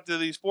live up to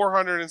these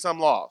 400 and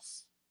some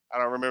laws. I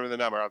don't remember the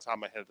number on top of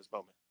my head at this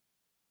moment.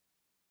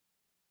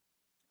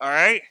 All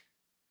right?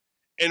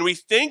 And we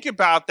think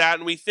about that,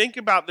 and we think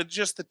about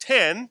just the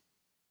 10,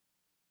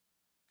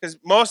 because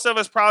most of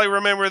us probably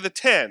remember the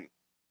 10.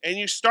 And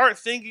you start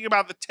thinking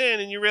about the 10,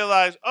 and you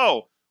realize,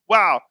 oh,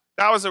 wow,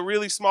 that was a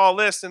really small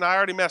list, and I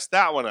already messed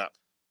that one up.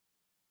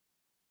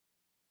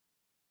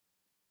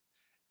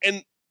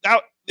 And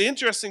the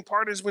interesting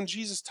part is when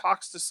Jesus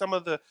talks to some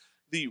of the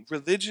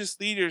religious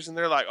leaders, and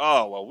they're like,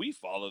 oh, well, we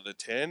follow the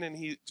 10.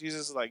 And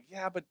Jesus is like,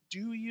 yeah, but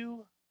do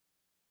you?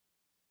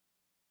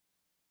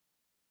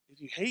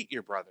 If you hate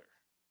your brother,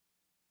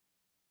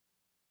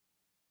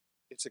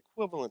 it's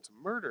equivalent to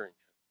murdering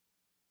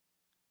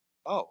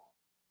him. Oh,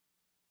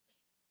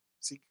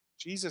 see,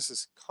 Jesus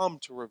has come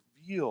to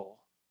reveal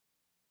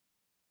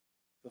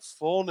the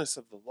fullness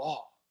of the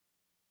law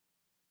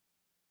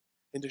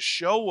and to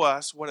show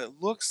us what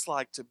it looks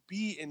like to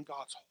be in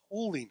God's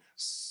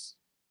holiness.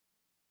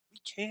 We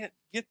can't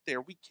get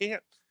there. We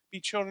can't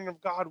be children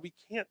of God. We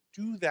can't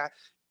do that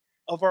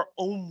of our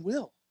own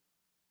will.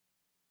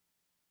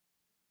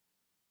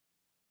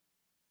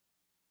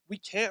 We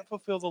can't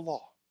fulfill the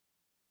law.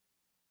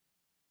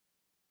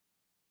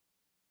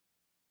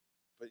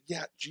 But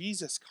yet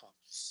Jesus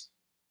comes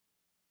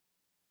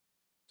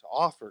to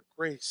offer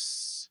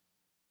grace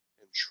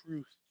and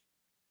truth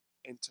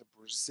and to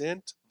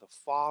present the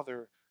Father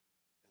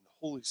and the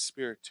Holy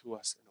Spirit to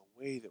us in a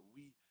way that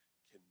we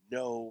can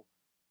know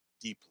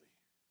deeply.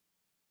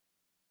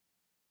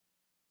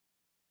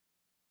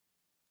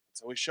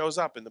 So he shows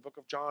up in the book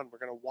of John.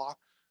 We're going to walk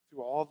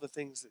through all the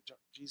things that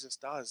Jesus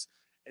does.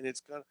 And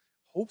it's going to,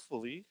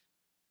 hopefully,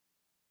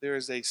 there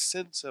is a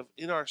sense of,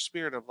 in our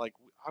spirit of like,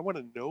 I want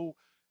to know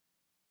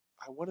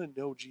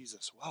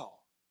Jesus well.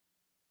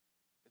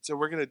 And so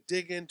we're going to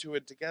dig into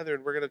it together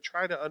and we're going to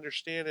try to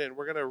understand it. And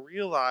we're going to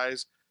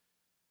realize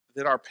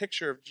that our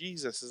picture of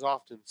Jesus is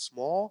often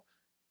small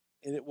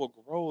and it will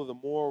grow the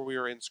more we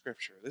are in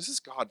Scripture. This is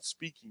God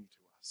speaking to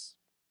us.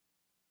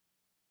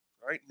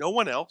 All right? No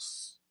one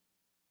else.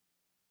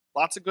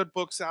 Lots of good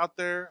books out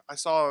there. I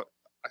saw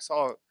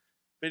a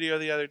video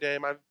the other day.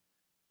 My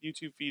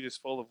YouTube feed is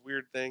full of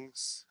weird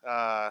things.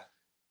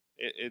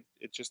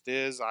 It just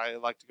is. I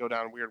like to go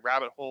down weird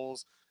rabbit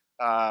holes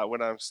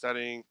when I'm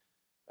studying,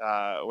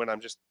 when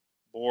I'm just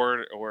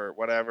bored or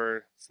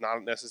whatever. It's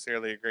not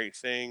necessarily a great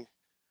thing.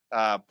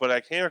 But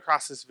I came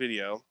across this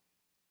video,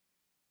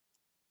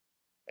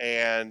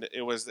 and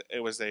it was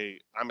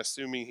I'm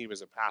assuming he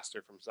was a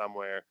pastor from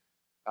somewhere,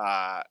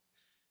 uh,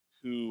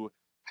 who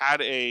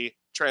had a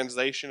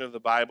translation of the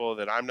Bible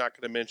that I'm not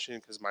going to mention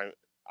because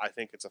I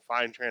think it's a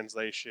fine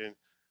translation.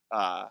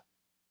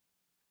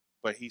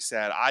 But he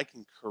said, I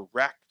can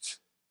correct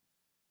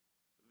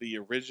the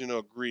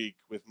original Greek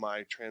with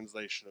my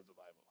translation of the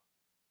Bible.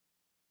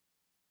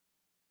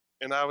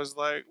 And I was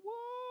like,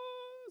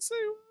 what? Say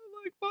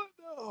what? Like, what?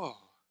 No.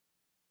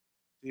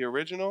 The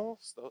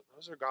originals,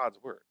 those are God's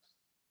words.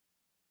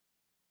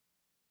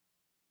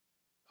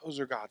 Those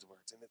are God's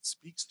words. And it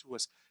speaks to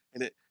us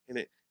and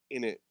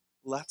it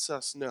lets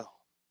us know.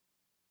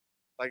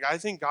 Like, I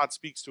think God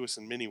speaks to us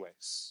in many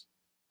ways.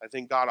 I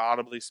think God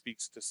audibly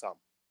speaks to some.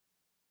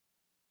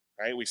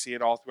 Right? We see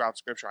it all throughout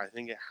Scripture. I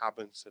think it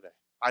happens today.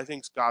 I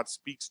think God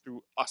speaks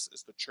through us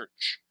as the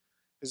church.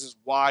 This is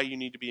why you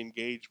need to be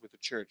engaged with the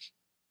church.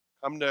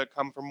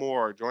 Come for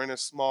more. Join a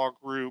small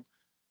group.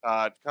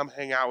 Come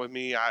hang out with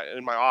me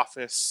in my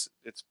office.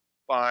 It's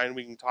fine.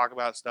 We can talk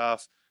about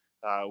stuff.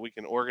 We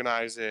can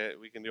organize it.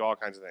 We can do all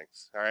kinds of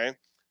things. All right.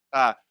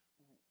 Uh,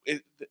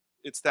 it,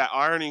 it's that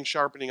ironing,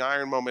 sharpening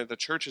iron moment. The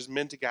church is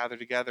meant to gather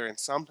together, and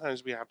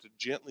sometimes we have to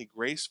gently,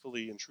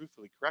 gracefully, and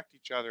truthfully correct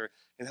each other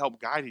and help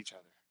guide each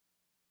other.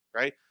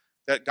 Right?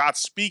 That God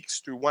speaks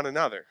through one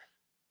another.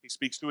 He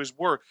speaks through His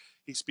Word.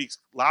 He speaks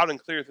loud and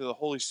clear through the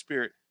Holy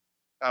Spirit.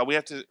 We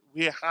have to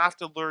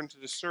learn to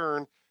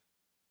discern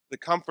the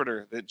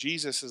Comforter that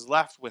Jesus has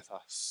left with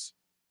us,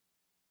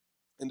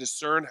 and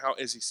discern how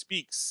as He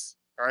speaks.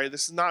 All right,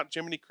 this is not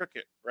Jiminy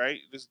Cricket, right?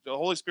 The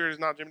Holy Spirit is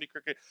not Jiminy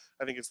Cricket.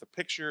 I think it's the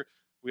picture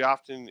we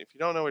often. If you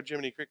don't know what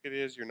Jiminy Cricket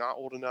is, you're not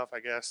old enough, I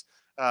guess.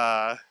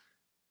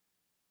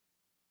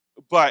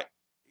 But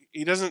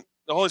He doesn't.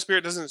 The Holy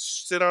Spirit doesn't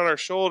sit on our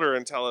shoulder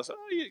and tell us,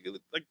 "Oh,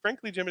 like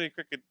frankly, Jiminy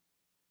Cricket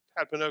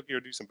had Pinocchio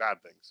do some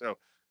bad things." So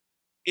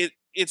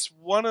it's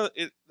one of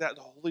it that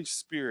the Holy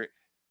Spirit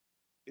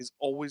is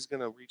always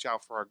going to reach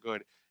out for our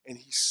good, and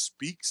He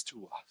speaks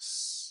to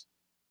us.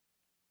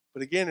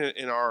 But again,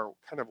 in our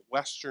kind of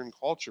Western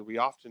culture, we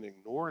often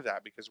ignore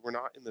that because we're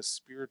not in the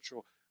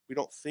spiritual. We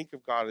don't think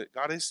of God.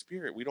 God is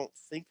spirit. We don't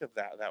think of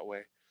that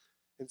way.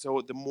 And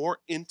so the more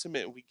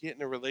intimate we get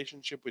in a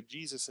relationship with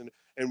Jesus,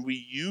 and we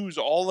use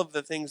all of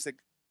the things that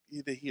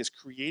He has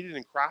created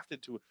and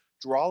crafted to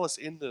draw us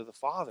into the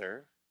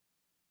Father,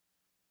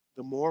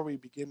 the more we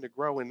begin to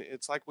grow. And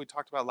it's like we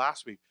talked about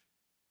last week.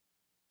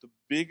 The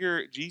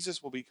bigger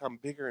Jesus will become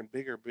bigger and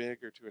bigger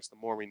to us the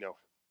more we know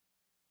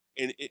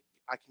Him. And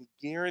I can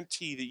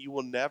guarantee that you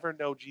will never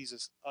know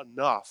Jesus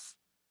enough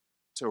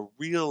to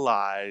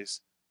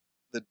realize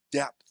the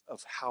depth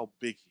of how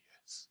big He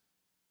is.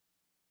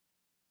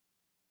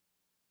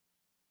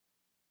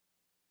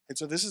 And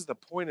so this is the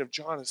point of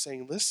John is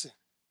saying, listen,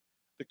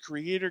 the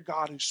creator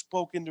God who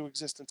spoke into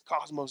existence,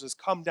 cosmos, has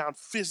come down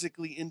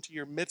physically into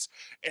your midst,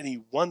 and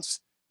He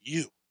wants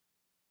you.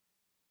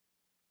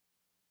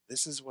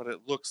 This is what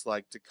it looks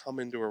like to come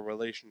into a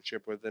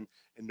relationship with Him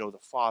and know the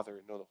Father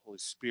and know the Holy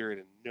Spirit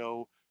and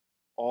know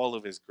all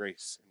of His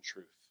grace and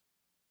truth.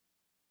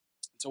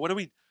 So what do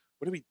we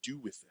do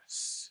with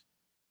this?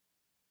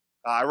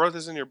 I wrote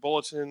this in your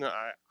bulletin.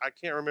 I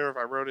can't remember if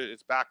I wrote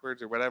it's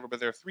backwards or whatever, but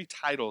there are 3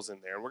 titles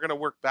in there, and we're going to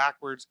work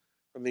backwards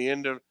from the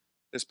end of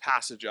this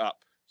passage up.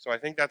 So I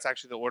think that's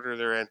actually the order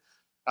they're in.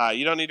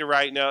 You don't need to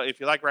write notes. If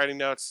you like writing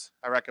notes,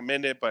 I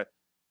recommend it, but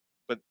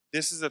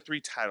this is the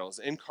 3 titles.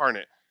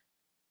 Incarnate.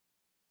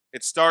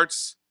 It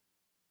starts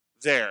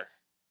there.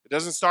 It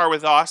doesn't start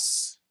with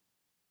us,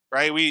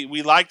 right?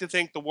 We like to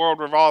think the world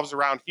revolves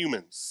around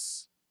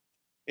humans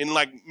in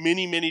like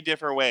many, many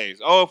different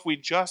ways. Oh, if we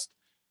just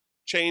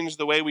change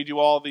the way we do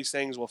all of these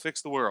things, we'll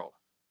fix the world.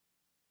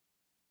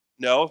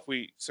 No, if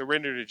we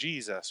surrender to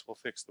Jesus, we'll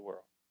fix the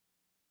world.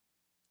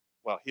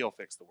 Well, He'll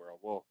fix the world.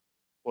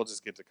 We'll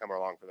just get to come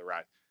along for the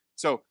ride.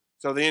 So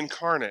the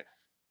incarnate,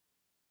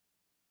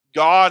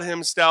 God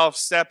Himself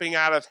stepping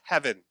out of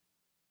heaven,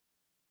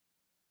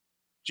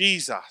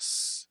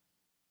 Jesus,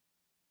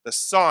 the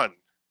Son.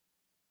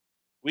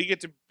 We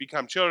get to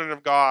become children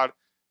of God.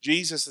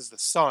 Jesus is the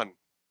Son.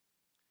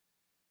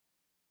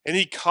 And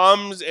He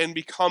comes and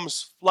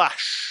becomes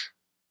flesh.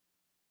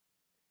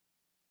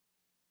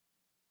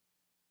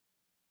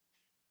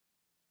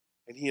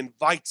 And He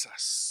invites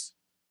us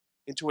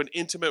into an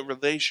intimate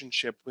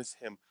relationship with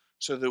Him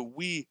so that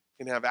we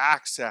can have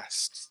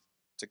access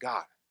to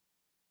God.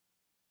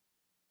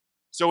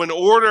 So in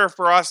order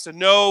for us to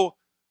know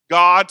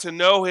God, to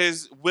know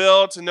His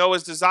will, to know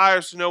His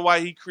desires, to know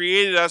why He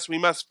created us, we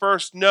must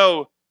first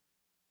know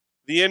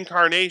the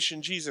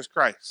incarnation, Jesus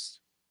Christ.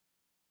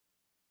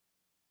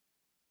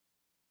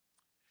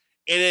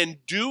 And in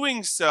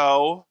doing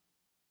so,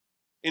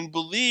 in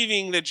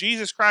believing that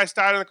Jesus Christ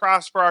died on the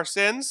cross for our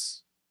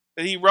sins,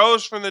 that He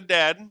rose from the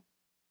dead,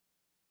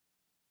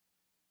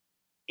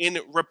 in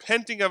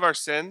repenting of our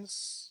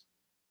sins,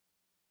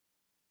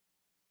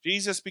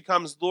 Jesus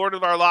becomes Lord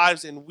of our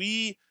lives, and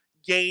we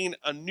gain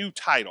a new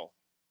title,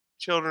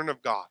 children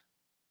of God.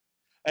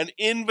 An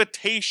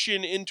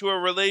invitation into a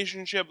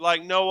relationship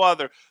like no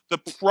other. The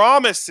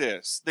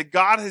promises that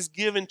God has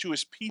given to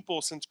His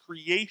people since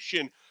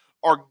creation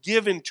are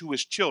given to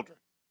His children.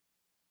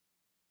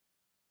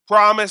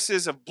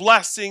 Promises of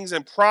blessings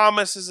and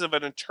promises of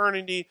an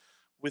eternity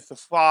with the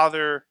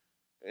Father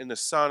and the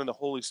Son and the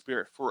Holy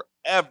Spirit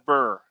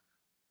forever.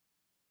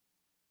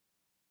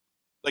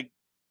 Like,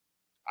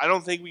 I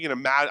don't think we can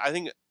imagine. I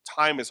think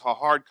time is a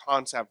hard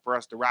concept for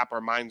us to wrap our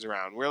minds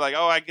around. We're like,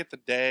 oh, I get the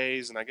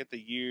days and I get the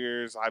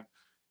years. I've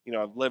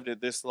lived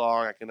it this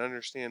long. I can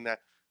understand that.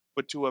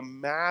 But to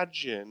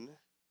imagine,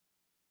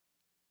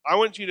 I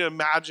want you to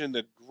imagine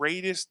the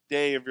greatest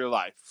day of your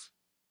life.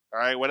 All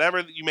right, whatever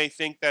you may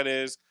think that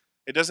is,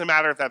 it doesn't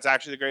matter if that's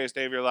actually the greatest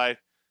day of your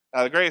life.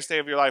 The greatest day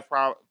of your life,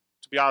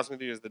 to be honest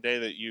with you, is the day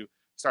that you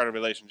start a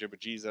relationship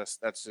with Jesus.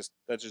 Let's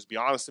just be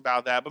honest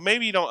about that. But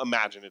maybe you don't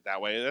imagine it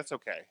that way. That's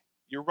okay.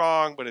 You're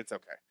wrong, but it's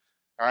okay.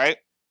 All right?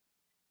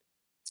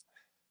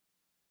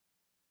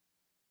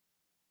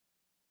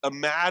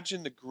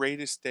 Imagine the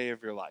greatest day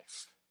of your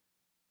life.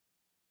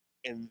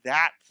 And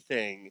that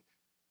thing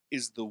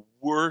is the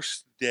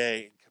worst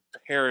day in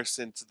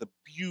comparison to the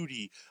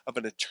beauty of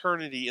an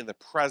eternity in the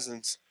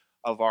presence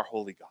of our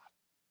holy God.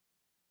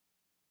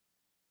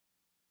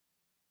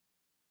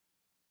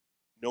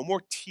 No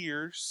more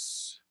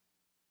tears,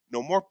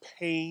 no more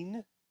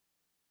pain,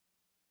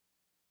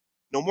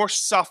 no more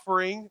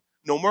suffering,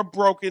 no more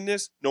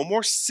brokenness, no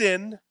more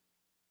sin,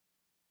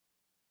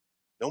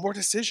 no more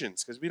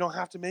decisions because we don't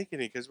have to make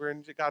any because we're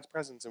in God's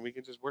presence and we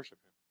can just worship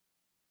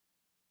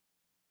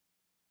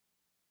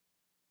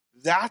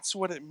Him. That's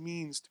what it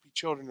means to be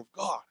children of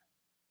God.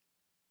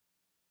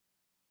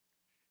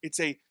 It's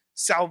a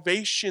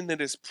salvation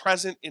that is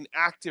present and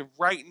active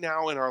right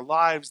now in our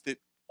lives that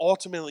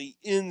ultimately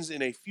ends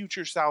in a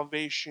future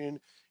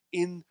salvation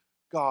in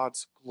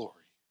God's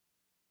glory.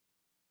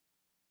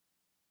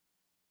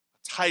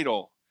 A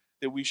title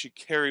that we should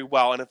carry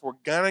well. And if we're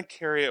going to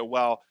carry it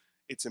well,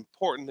 it's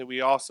important that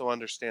we also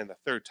understand the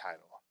third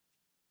title.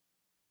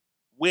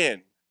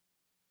 When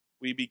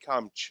we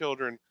become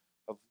children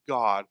of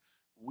God,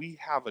 we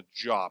have a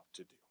job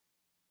to do.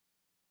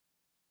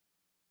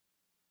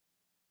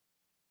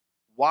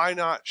 Why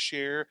not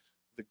share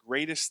the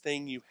greatest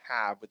thing you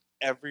have with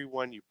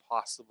everyone you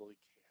possibly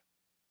can?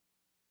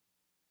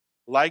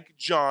 Like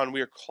John,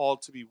 we are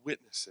called to be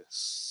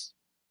witnesses.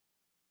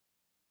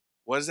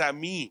 What does that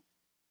mean?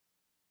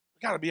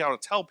 We got to be able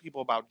to tell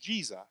people about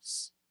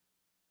Jesus.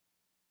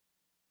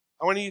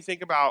 I want you to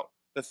think about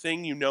the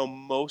thing you know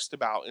most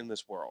about in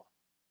this world.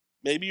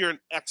 Maybe you're an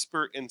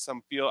expert in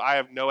some field. I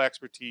have no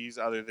expertise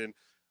other than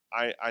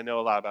I know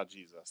a lot about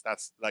Jesus.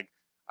 That's like,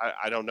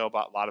 I don't know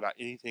about a lot about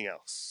anything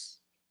else.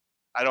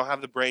 I don't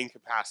have the brain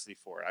capacity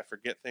for it. I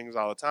forget things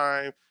all the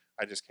time.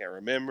 I just can't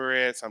remember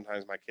it.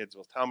 Sometimes my kids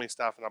will tell me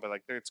stuff and I'll be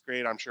like, it's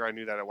great. I'm sure I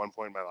knew that at one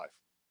point in my life.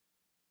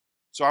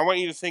 So I want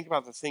you to think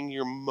about the thing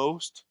you're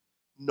most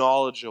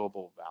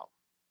knowledgeable about,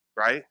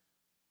 right?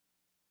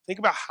 Think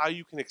about how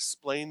you can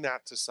explain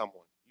that to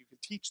someone. You can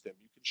teach them.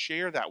 You can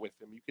share that with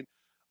them. You can,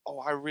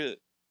 I really,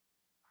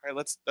 all right,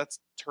 let's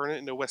turn it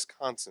into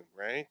Wisconsin,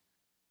 right?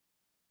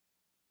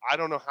 I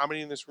don't know how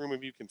many in this room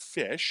of you can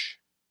fish,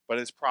 but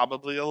it's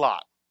probably a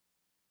lot.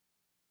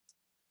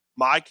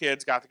 My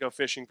kids got to go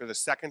fishing for the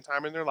second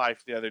time in their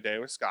life the other day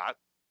with Scott,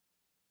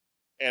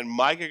 and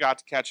Micah got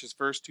to catch his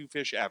first 2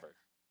 fish ever.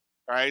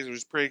 All right, it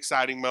was a pretty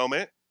exciting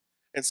moment.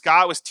 And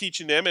Scott was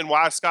teaching them, and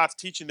while Scott's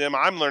teaching them,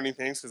 I'm learning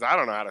things because I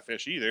don't know how to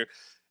fish either.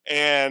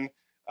 And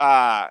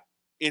uh,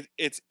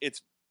 it's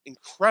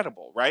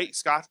incredible, right?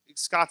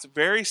 Scott's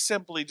very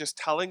simply just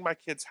telling my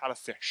kids how to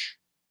fish,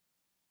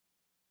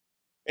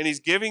 and he's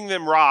giving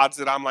them rods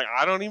that I'm like,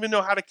 I don't even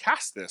know how to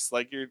cast this.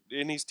 Like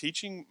and he's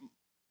teaching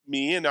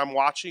me, and I'm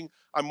watching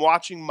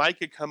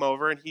Micah come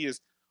over, and he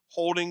is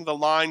holding the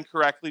line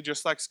correctly,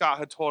 just like Scott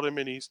had told him,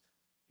 and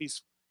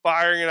he's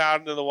firing it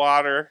out into the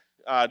water,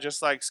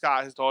 just like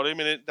Scott has told him,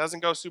 and it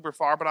doesn't go super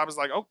far. But I was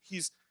like, oh,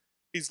 he's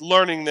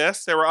learning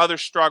this. There were other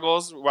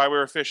struggles while we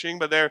were fishing,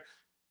 but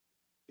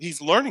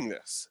he's learning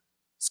this.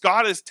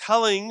 Scott is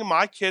telling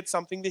my kid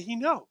something that he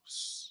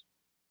knows.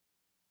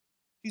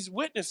 He's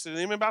witnessing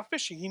him about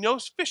fishing. He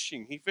knows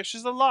fishing. He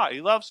fishes a lot.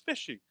 He loves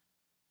fishing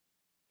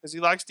because he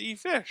likes to eat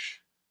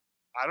fish.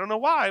 I don't know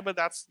why, but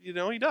that's, he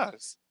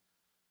does.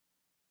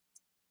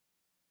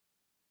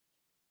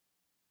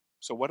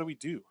 So what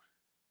do?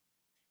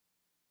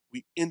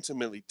 We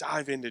intimately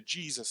dive into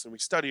Jesus and we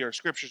study our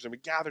scriptures and we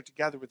gather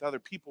together with other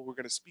people who are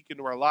going to speak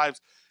into our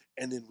lives,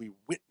 and then we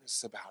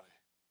witness about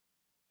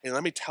it. Hey,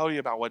 let me tell you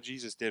about what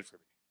Jesus did for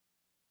me.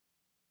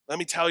 Let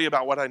me tell you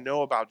about what I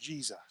know about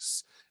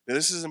Jesus. Now,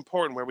 this is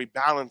important where we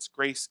balance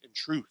grace and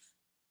truth.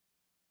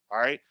 All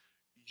right?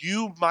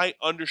 You might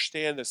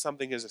understand that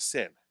something is a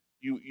sin.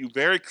 You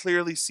very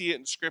clearly see it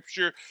in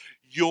Scripture.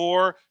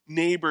 Your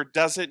neighbor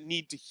doesn't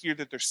need to hear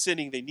that they're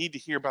sinning. They need to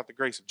hear about the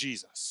grace of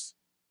Jesus.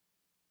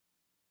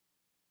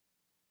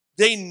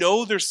 They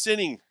know they're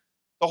sinning.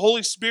 The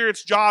Holy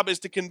Spirit's job is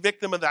to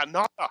convict them of that,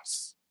 not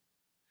us.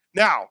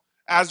 Now,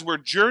 as we're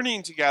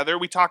journeying together,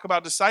 we talk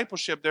about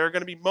discipleship. There are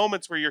going to be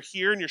moments where you're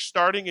here and you're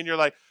starting and you're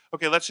like,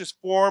 okay, let's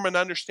just form an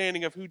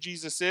understanding of who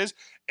Jesus is.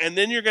 And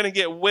then you're going to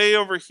get way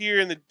over here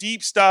in the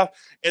deep stuff.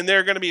 And there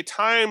are going to be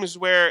times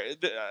where,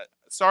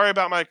 sorry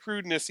about my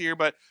crudeness here,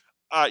 but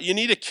you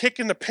need a kick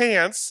in the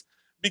pants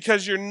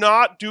because you're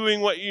not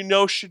doing what you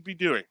know should be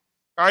doing.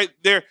 All right,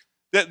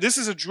 this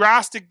is a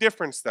drastic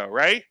difference though,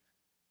 right?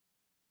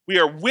 We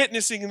are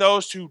witnessing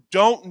those who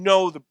don't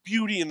know the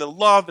beauty and the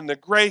love and the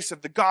grace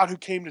of the God who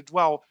came to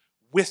dwell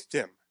with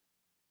them.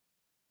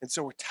 And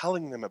so we're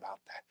telling them about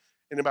that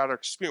and about our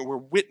experience. We're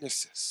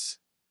witnesses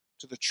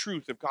to the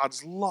truth of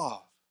God's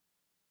love.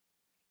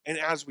 And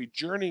as we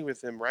journey with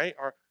them, right,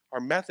 our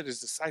method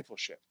is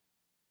discipleship.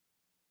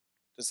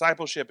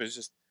 Discipleship is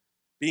just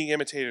being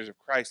imitators of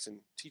Christ and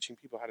teaching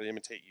people how to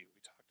imitate you.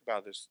 We talked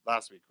about this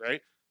last week,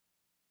 right?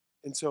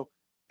 And so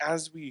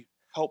as we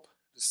help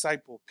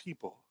disciple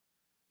people,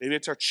 maybe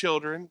it's our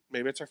children,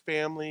 maybe it's our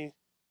family,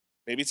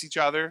 maybe it's each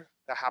other,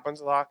 that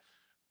happens a lot,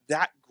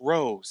 that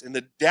grows and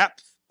the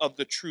depth of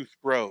the truth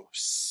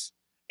grows.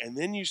 And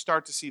then you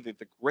start to see that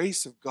the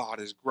grace of God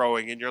is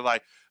growing in your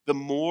life. The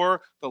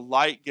more the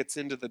light gets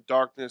into the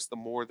darkness, the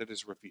more that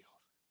is revealed.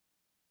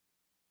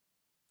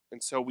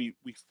 And so we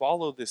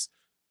follow this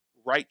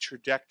right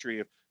trajectory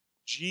of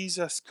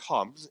Jesus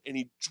comes and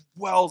he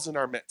dwells in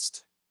our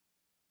midst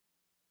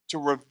to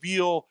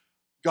reveal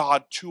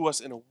God to us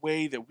in a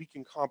way that we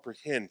can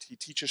comprehend. He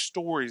teaches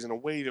stories in a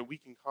way that we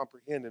can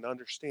comprehend and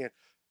understand.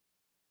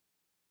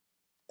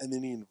 And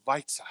then he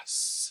invites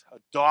us,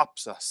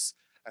 adopts us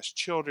as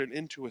children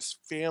into his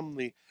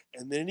family.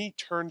 And then he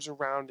turns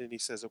around and he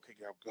says, okay,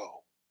 now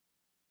go.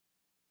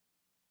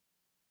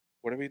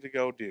 What are we to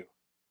go do?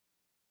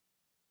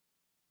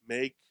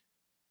 Make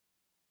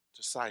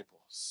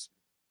disciples.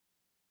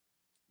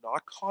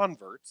 Not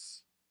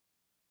converts,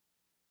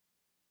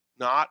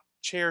 not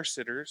chair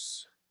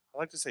sitters. I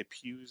like to say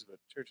pews, but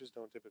churches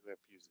don't typically have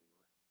pews anymore.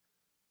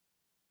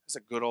 It's a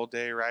good old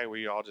day, right? Where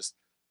you all just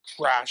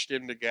crashed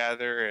in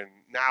together, and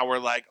now we're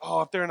like,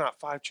 oh, if there are not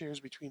 5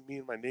 chairs between me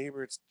and my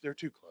neighbor, they're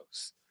too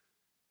close.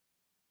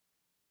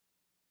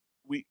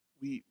 We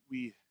we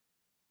we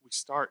we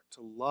start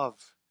to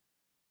love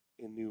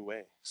in new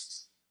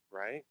ways,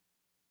 right?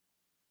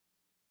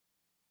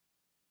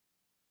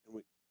 And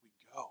we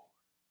go,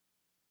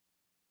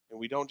 and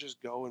we don't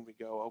just go and we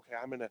go. Okay,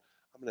 I'm gonna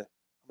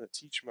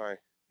teach my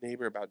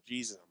neighbor about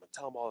Jesus. I'm gonna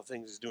tell him all the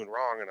things he's doing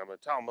wrong, and I'm gonna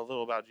tell him a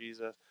little about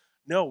Jesus.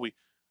 No, we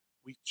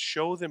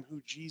show them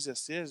who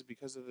Jesus is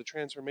because of the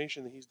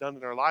transformation that he's done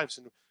in our lives,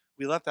 and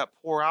we let that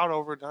pour out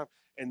over time.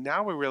 And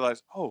now we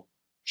realize, oh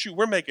shoot,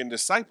 we're making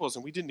disciples,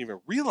 and we didn't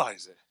even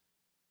realize it.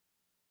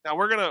 Now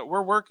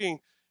we're working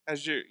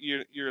as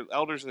your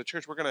elders of the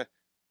church. We're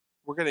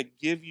gonna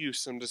give you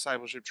some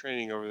discipleship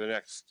training over the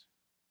next,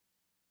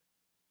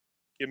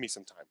 give me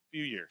some time,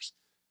 few years.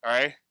 All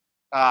right.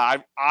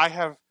 I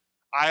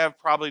have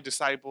probably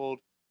discipled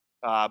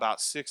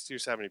about 60 or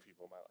 70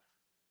 people in my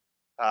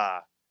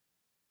life.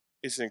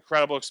 It's an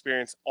incredible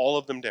experience. All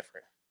of them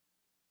different,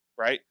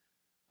 right?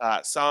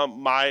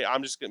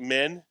 I'm just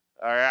men.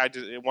 All right, I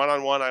just one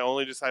on one. I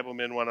only disciple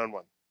men one on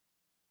one.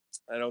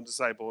 I don't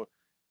disciple.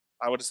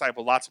 I would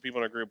disciple lots of people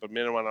in a group, but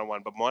men one on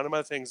one. But one of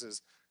my things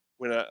is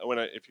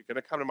if you're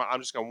gonna come to my, I'm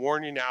just gonna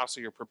warn you now so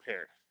you're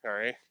prepared. All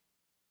right.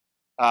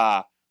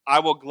 Uh, I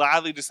will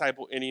gladly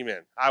disciple any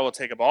men. I will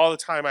take up all the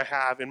time I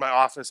have in my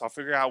office. I'll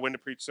figure out when to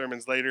preach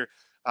sermons later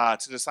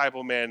to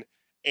disciple men.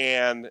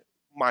 And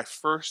my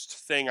first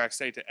thing I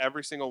say to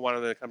every single one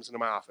of them that comes into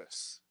my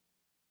office,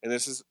 and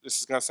this is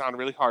going to sound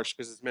really harsh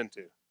because it's meant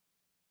to.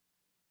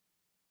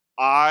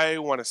 I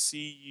want to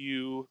see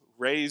you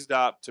raised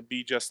up to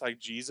be just like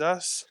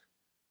Jesus,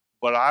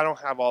 but I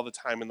don't have all the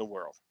time in the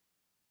world.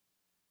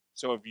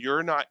 So if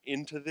you're not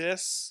into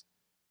this,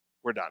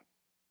 we're done.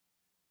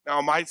 Now,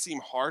 it might seem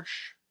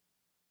harsh,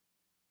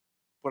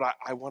 but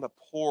I want to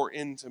pour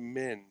into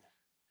men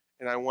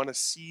and I want to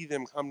see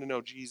them come to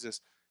know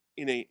Jesus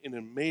in an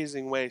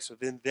amazing way so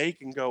then they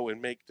can go and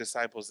make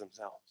disciples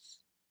themselves.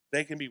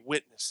 They can be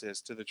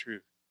witnesses to the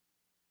truth.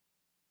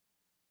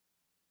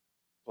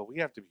 But we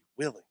have to be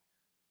willing.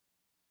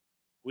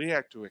 We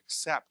have to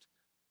accept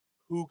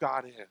who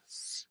God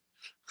is.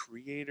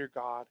 Creator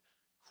God,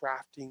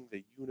 crafting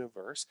the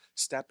universe,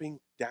 stepping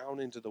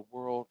down into the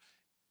world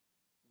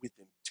with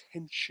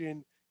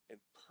intention and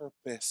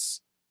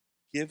purpose,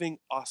 giving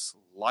us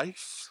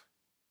life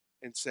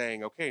and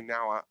saying, okay,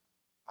 now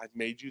I've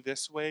made you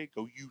this way,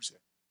 go use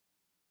it.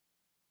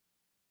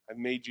 I've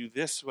made you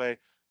this way,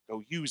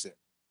 go use it.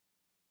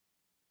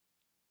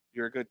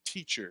 You're a good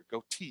teacher,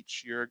 go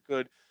teach. You're a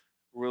good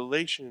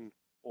relational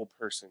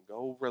person,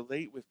 go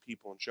relate with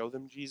people and show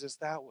them Jesus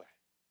that way.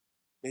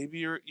 Maybe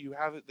you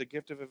have the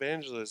gift of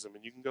evangelism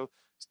and you can go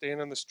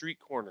stand on the street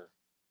corner,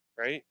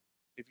 right?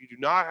 If you do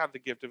not have the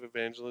gift of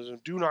evangelism,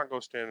 do not go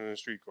stand on the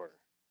street corner.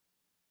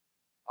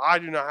 I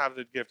do not have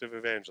the gift of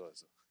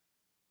evangelism.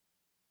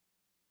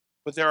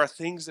 But there are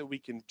things that we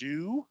can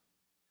do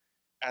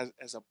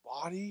as a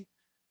body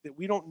that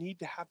we don't need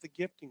to have the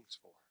giftings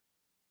for.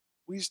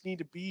 We just need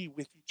to be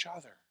with each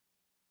other.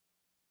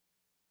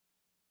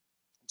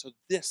 And so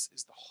this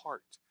is the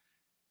heart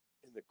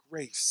and the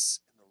grace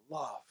and the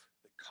love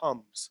that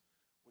comes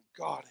when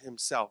God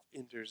himself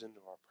enters into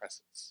our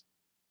presence.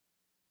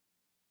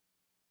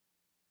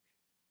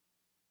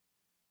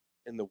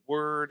 And the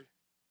Word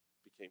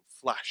became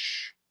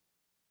flesh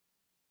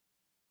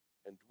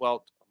and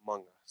dwelt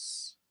among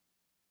us.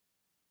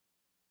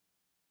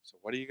 So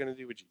what are you going to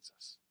do with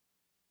Jesus?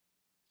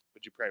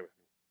 Would you pray with me?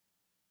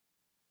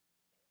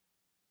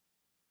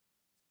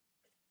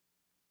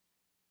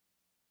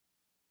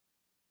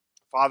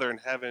 Father in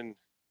heaven,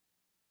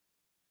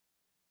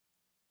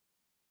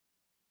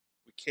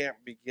 we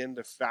can't begin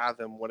to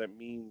fathom what it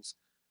means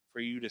for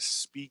you to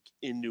speak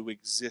into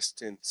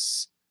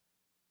existence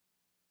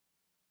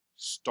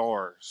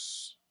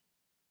stars,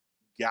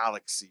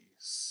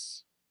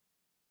 galaxies,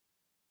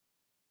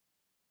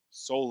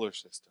 solar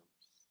systems.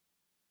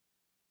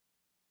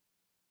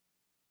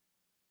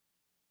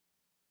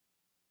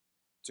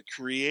 to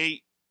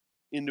create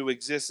into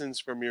existence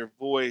from your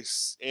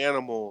voice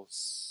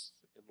animals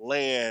and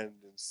land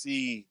and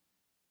sea.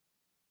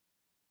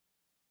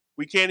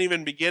 We can't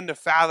even begin to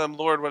fathom,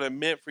 Lord, what it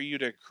meant for you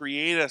to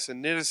create us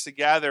and knit us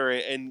together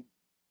and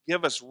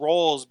give us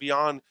roles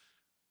beyond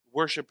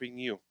worshiping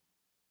you.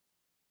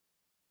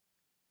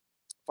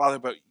 Father,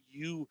 but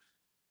you,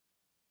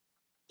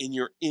 in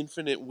your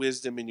infinite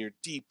wisdom, in your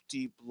deep,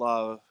 deep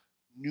love,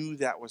 knew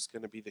that was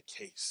going to be the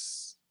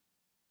case.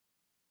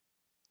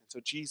 And so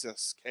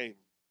Jesus came.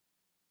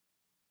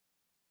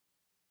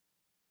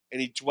 And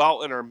he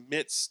dwelt in our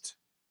midst.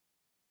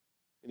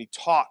 And he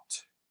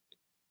taught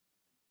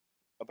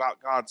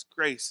about God's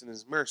grace and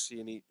his mercy.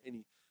 And he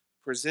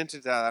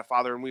presented that,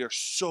 Father. And we are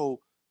so,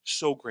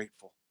 so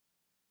grateful.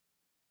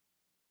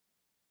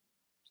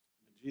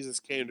 And Jesus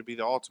came to be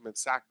the ultimate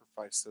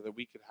sacrifice so that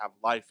we could have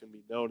life and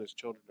be known as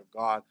children of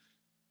God.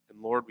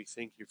 And Lord, we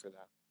thank you for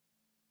that.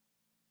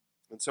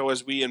 And so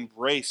as we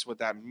embrace what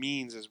that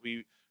means, as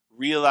we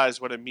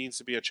realize what it means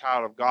to be a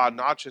child of God,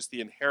 not just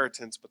the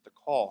inheritance, but the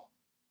call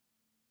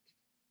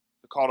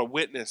to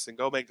witness and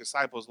go make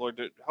disciples, Lord,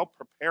 to help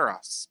prepare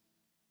us.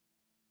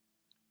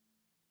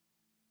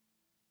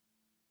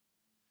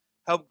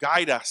 Help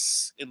guide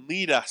us and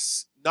lead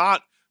us,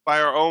 not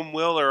by our own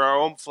will or our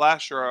own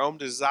flesh or our own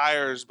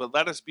desires, but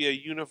let us be a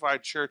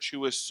unified church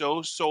who is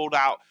so sold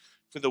out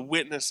for the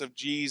witness of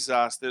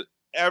Jesus that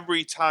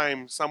every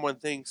time someone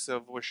thinks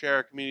of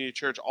Waushara Community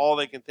Church, all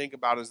they can think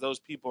about is those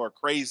people are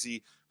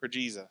crazy for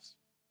Jesus.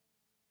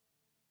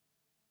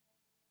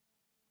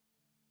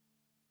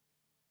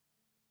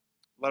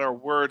 Let our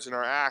words and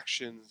our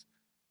actions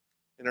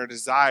and our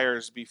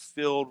desires be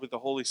filled with the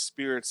Holy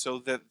Spirit so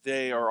that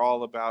they are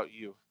all about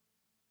you.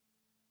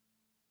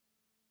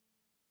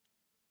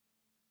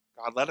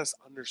 God, let us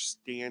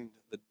understand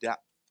the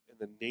depth and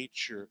the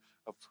nature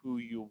of who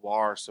you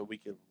are so we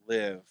can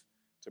live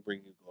to bring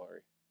you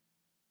glory.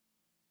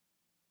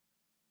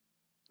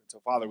 And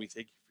so, Father, we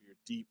thank you for your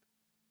deep,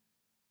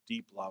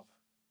 deep love.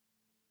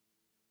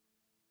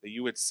 That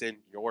you would send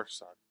your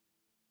Son,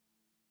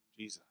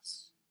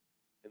 Jesus,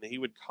 and that he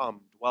would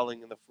come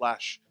dwelling in the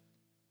flesh,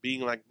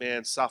 being like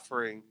man,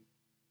 suffering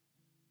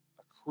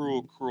a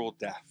cruel, cruel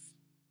death,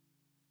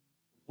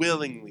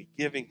 willingly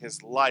giving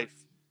his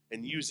life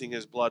and using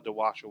his blood to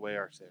wash away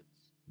our sins.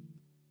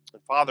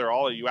 And Father,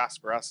 all you ask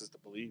for us is to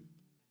believe.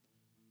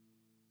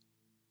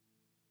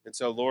 And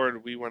so,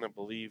 Lord, we want to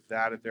believe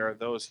that. If there are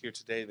those here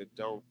today that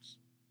don't,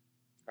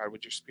 God,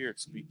 would your Spirit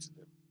speak to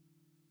them?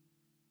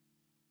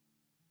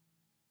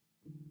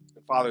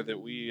 And Father, that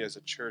we as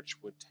a church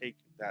would take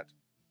that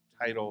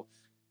title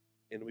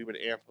and we would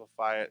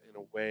amplify it in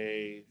a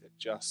way that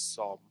just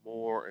saw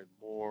more and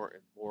more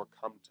and more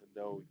come to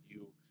know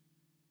you.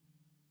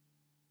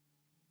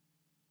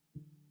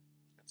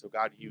 And so,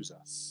 God, use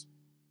us.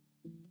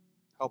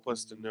 Help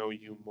us to know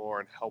you more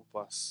and help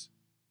us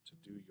to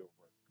do your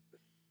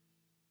work.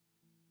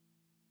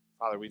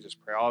 Father, we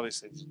just pray all these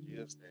things in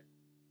Jesus' name.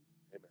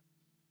 Amen.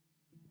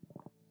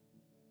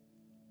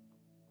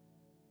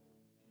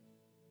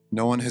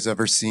 No one has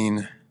ever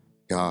seen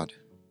God.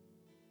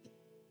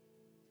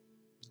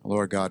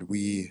 Lord God,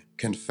 we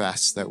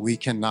confess that we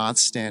cannot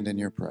stand in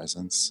your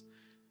presence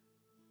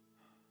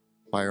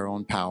by our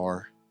own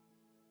power,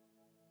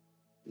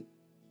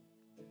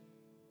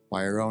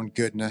 by our own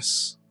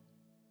goodness.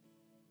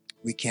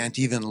 We can't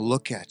even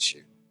look at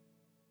you.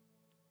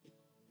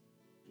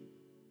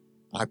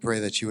 I pray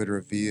that you would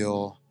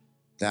reveal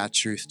that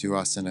truth to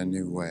us in a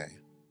new way,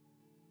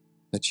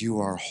 that you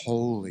are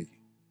holy,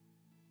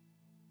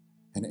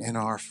 and in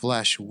our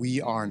flesh,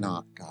 we are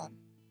not, God.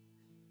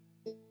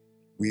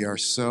 We are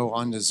so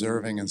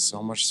undeserving and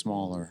so much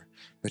smaller,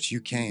 but you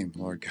came,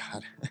 Lord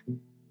God.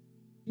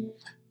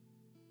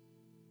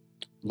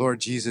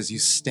 Lord Jesus, you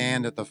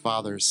stand at the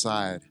Father's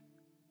side.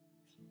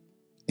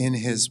 In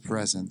his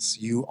presence,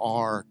 you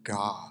are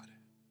God.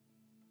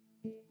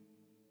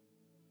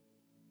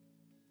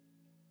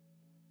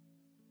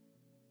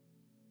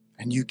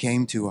 And you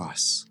came to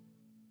us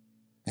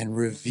and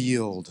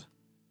revealed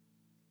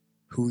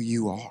who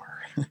you are.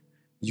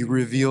 You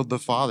revealed the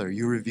Father,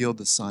 you revealed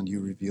the Son,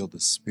 you revealed the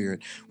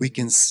Spirit. We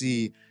can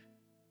see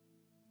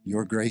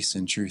your grace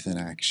and truth in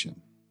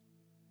action.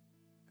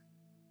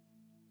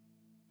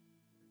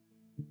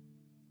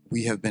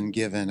 We have been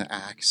given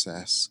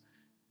access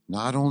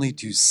not only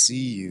to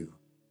see you,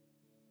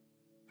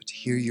 but to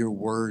hear your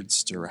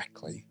words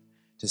directly,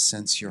 to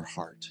sense your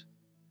heart.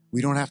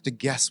 We don't have to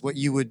guess what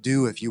you would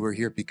do if you were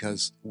here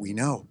because we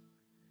know.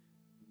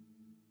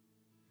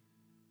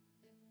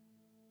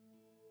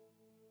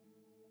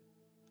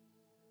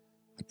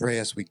 I pray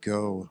as we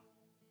go,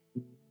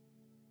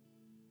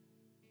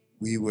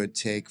 we would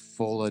take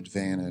full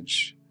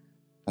advantage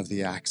of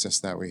the access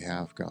that we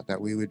have, God,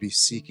 that we would be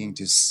seeking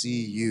to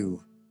see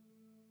you.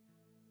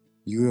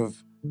 You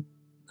have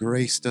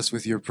graced us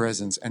with your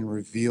presence and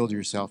revealed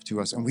yourself to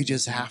us, and we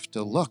just have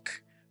to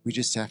look. We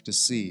just have to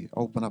see.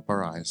 Open up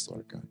our eyes,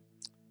 Lord God.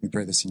 We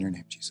pray this in your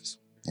name, Jesus.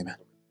 Amen.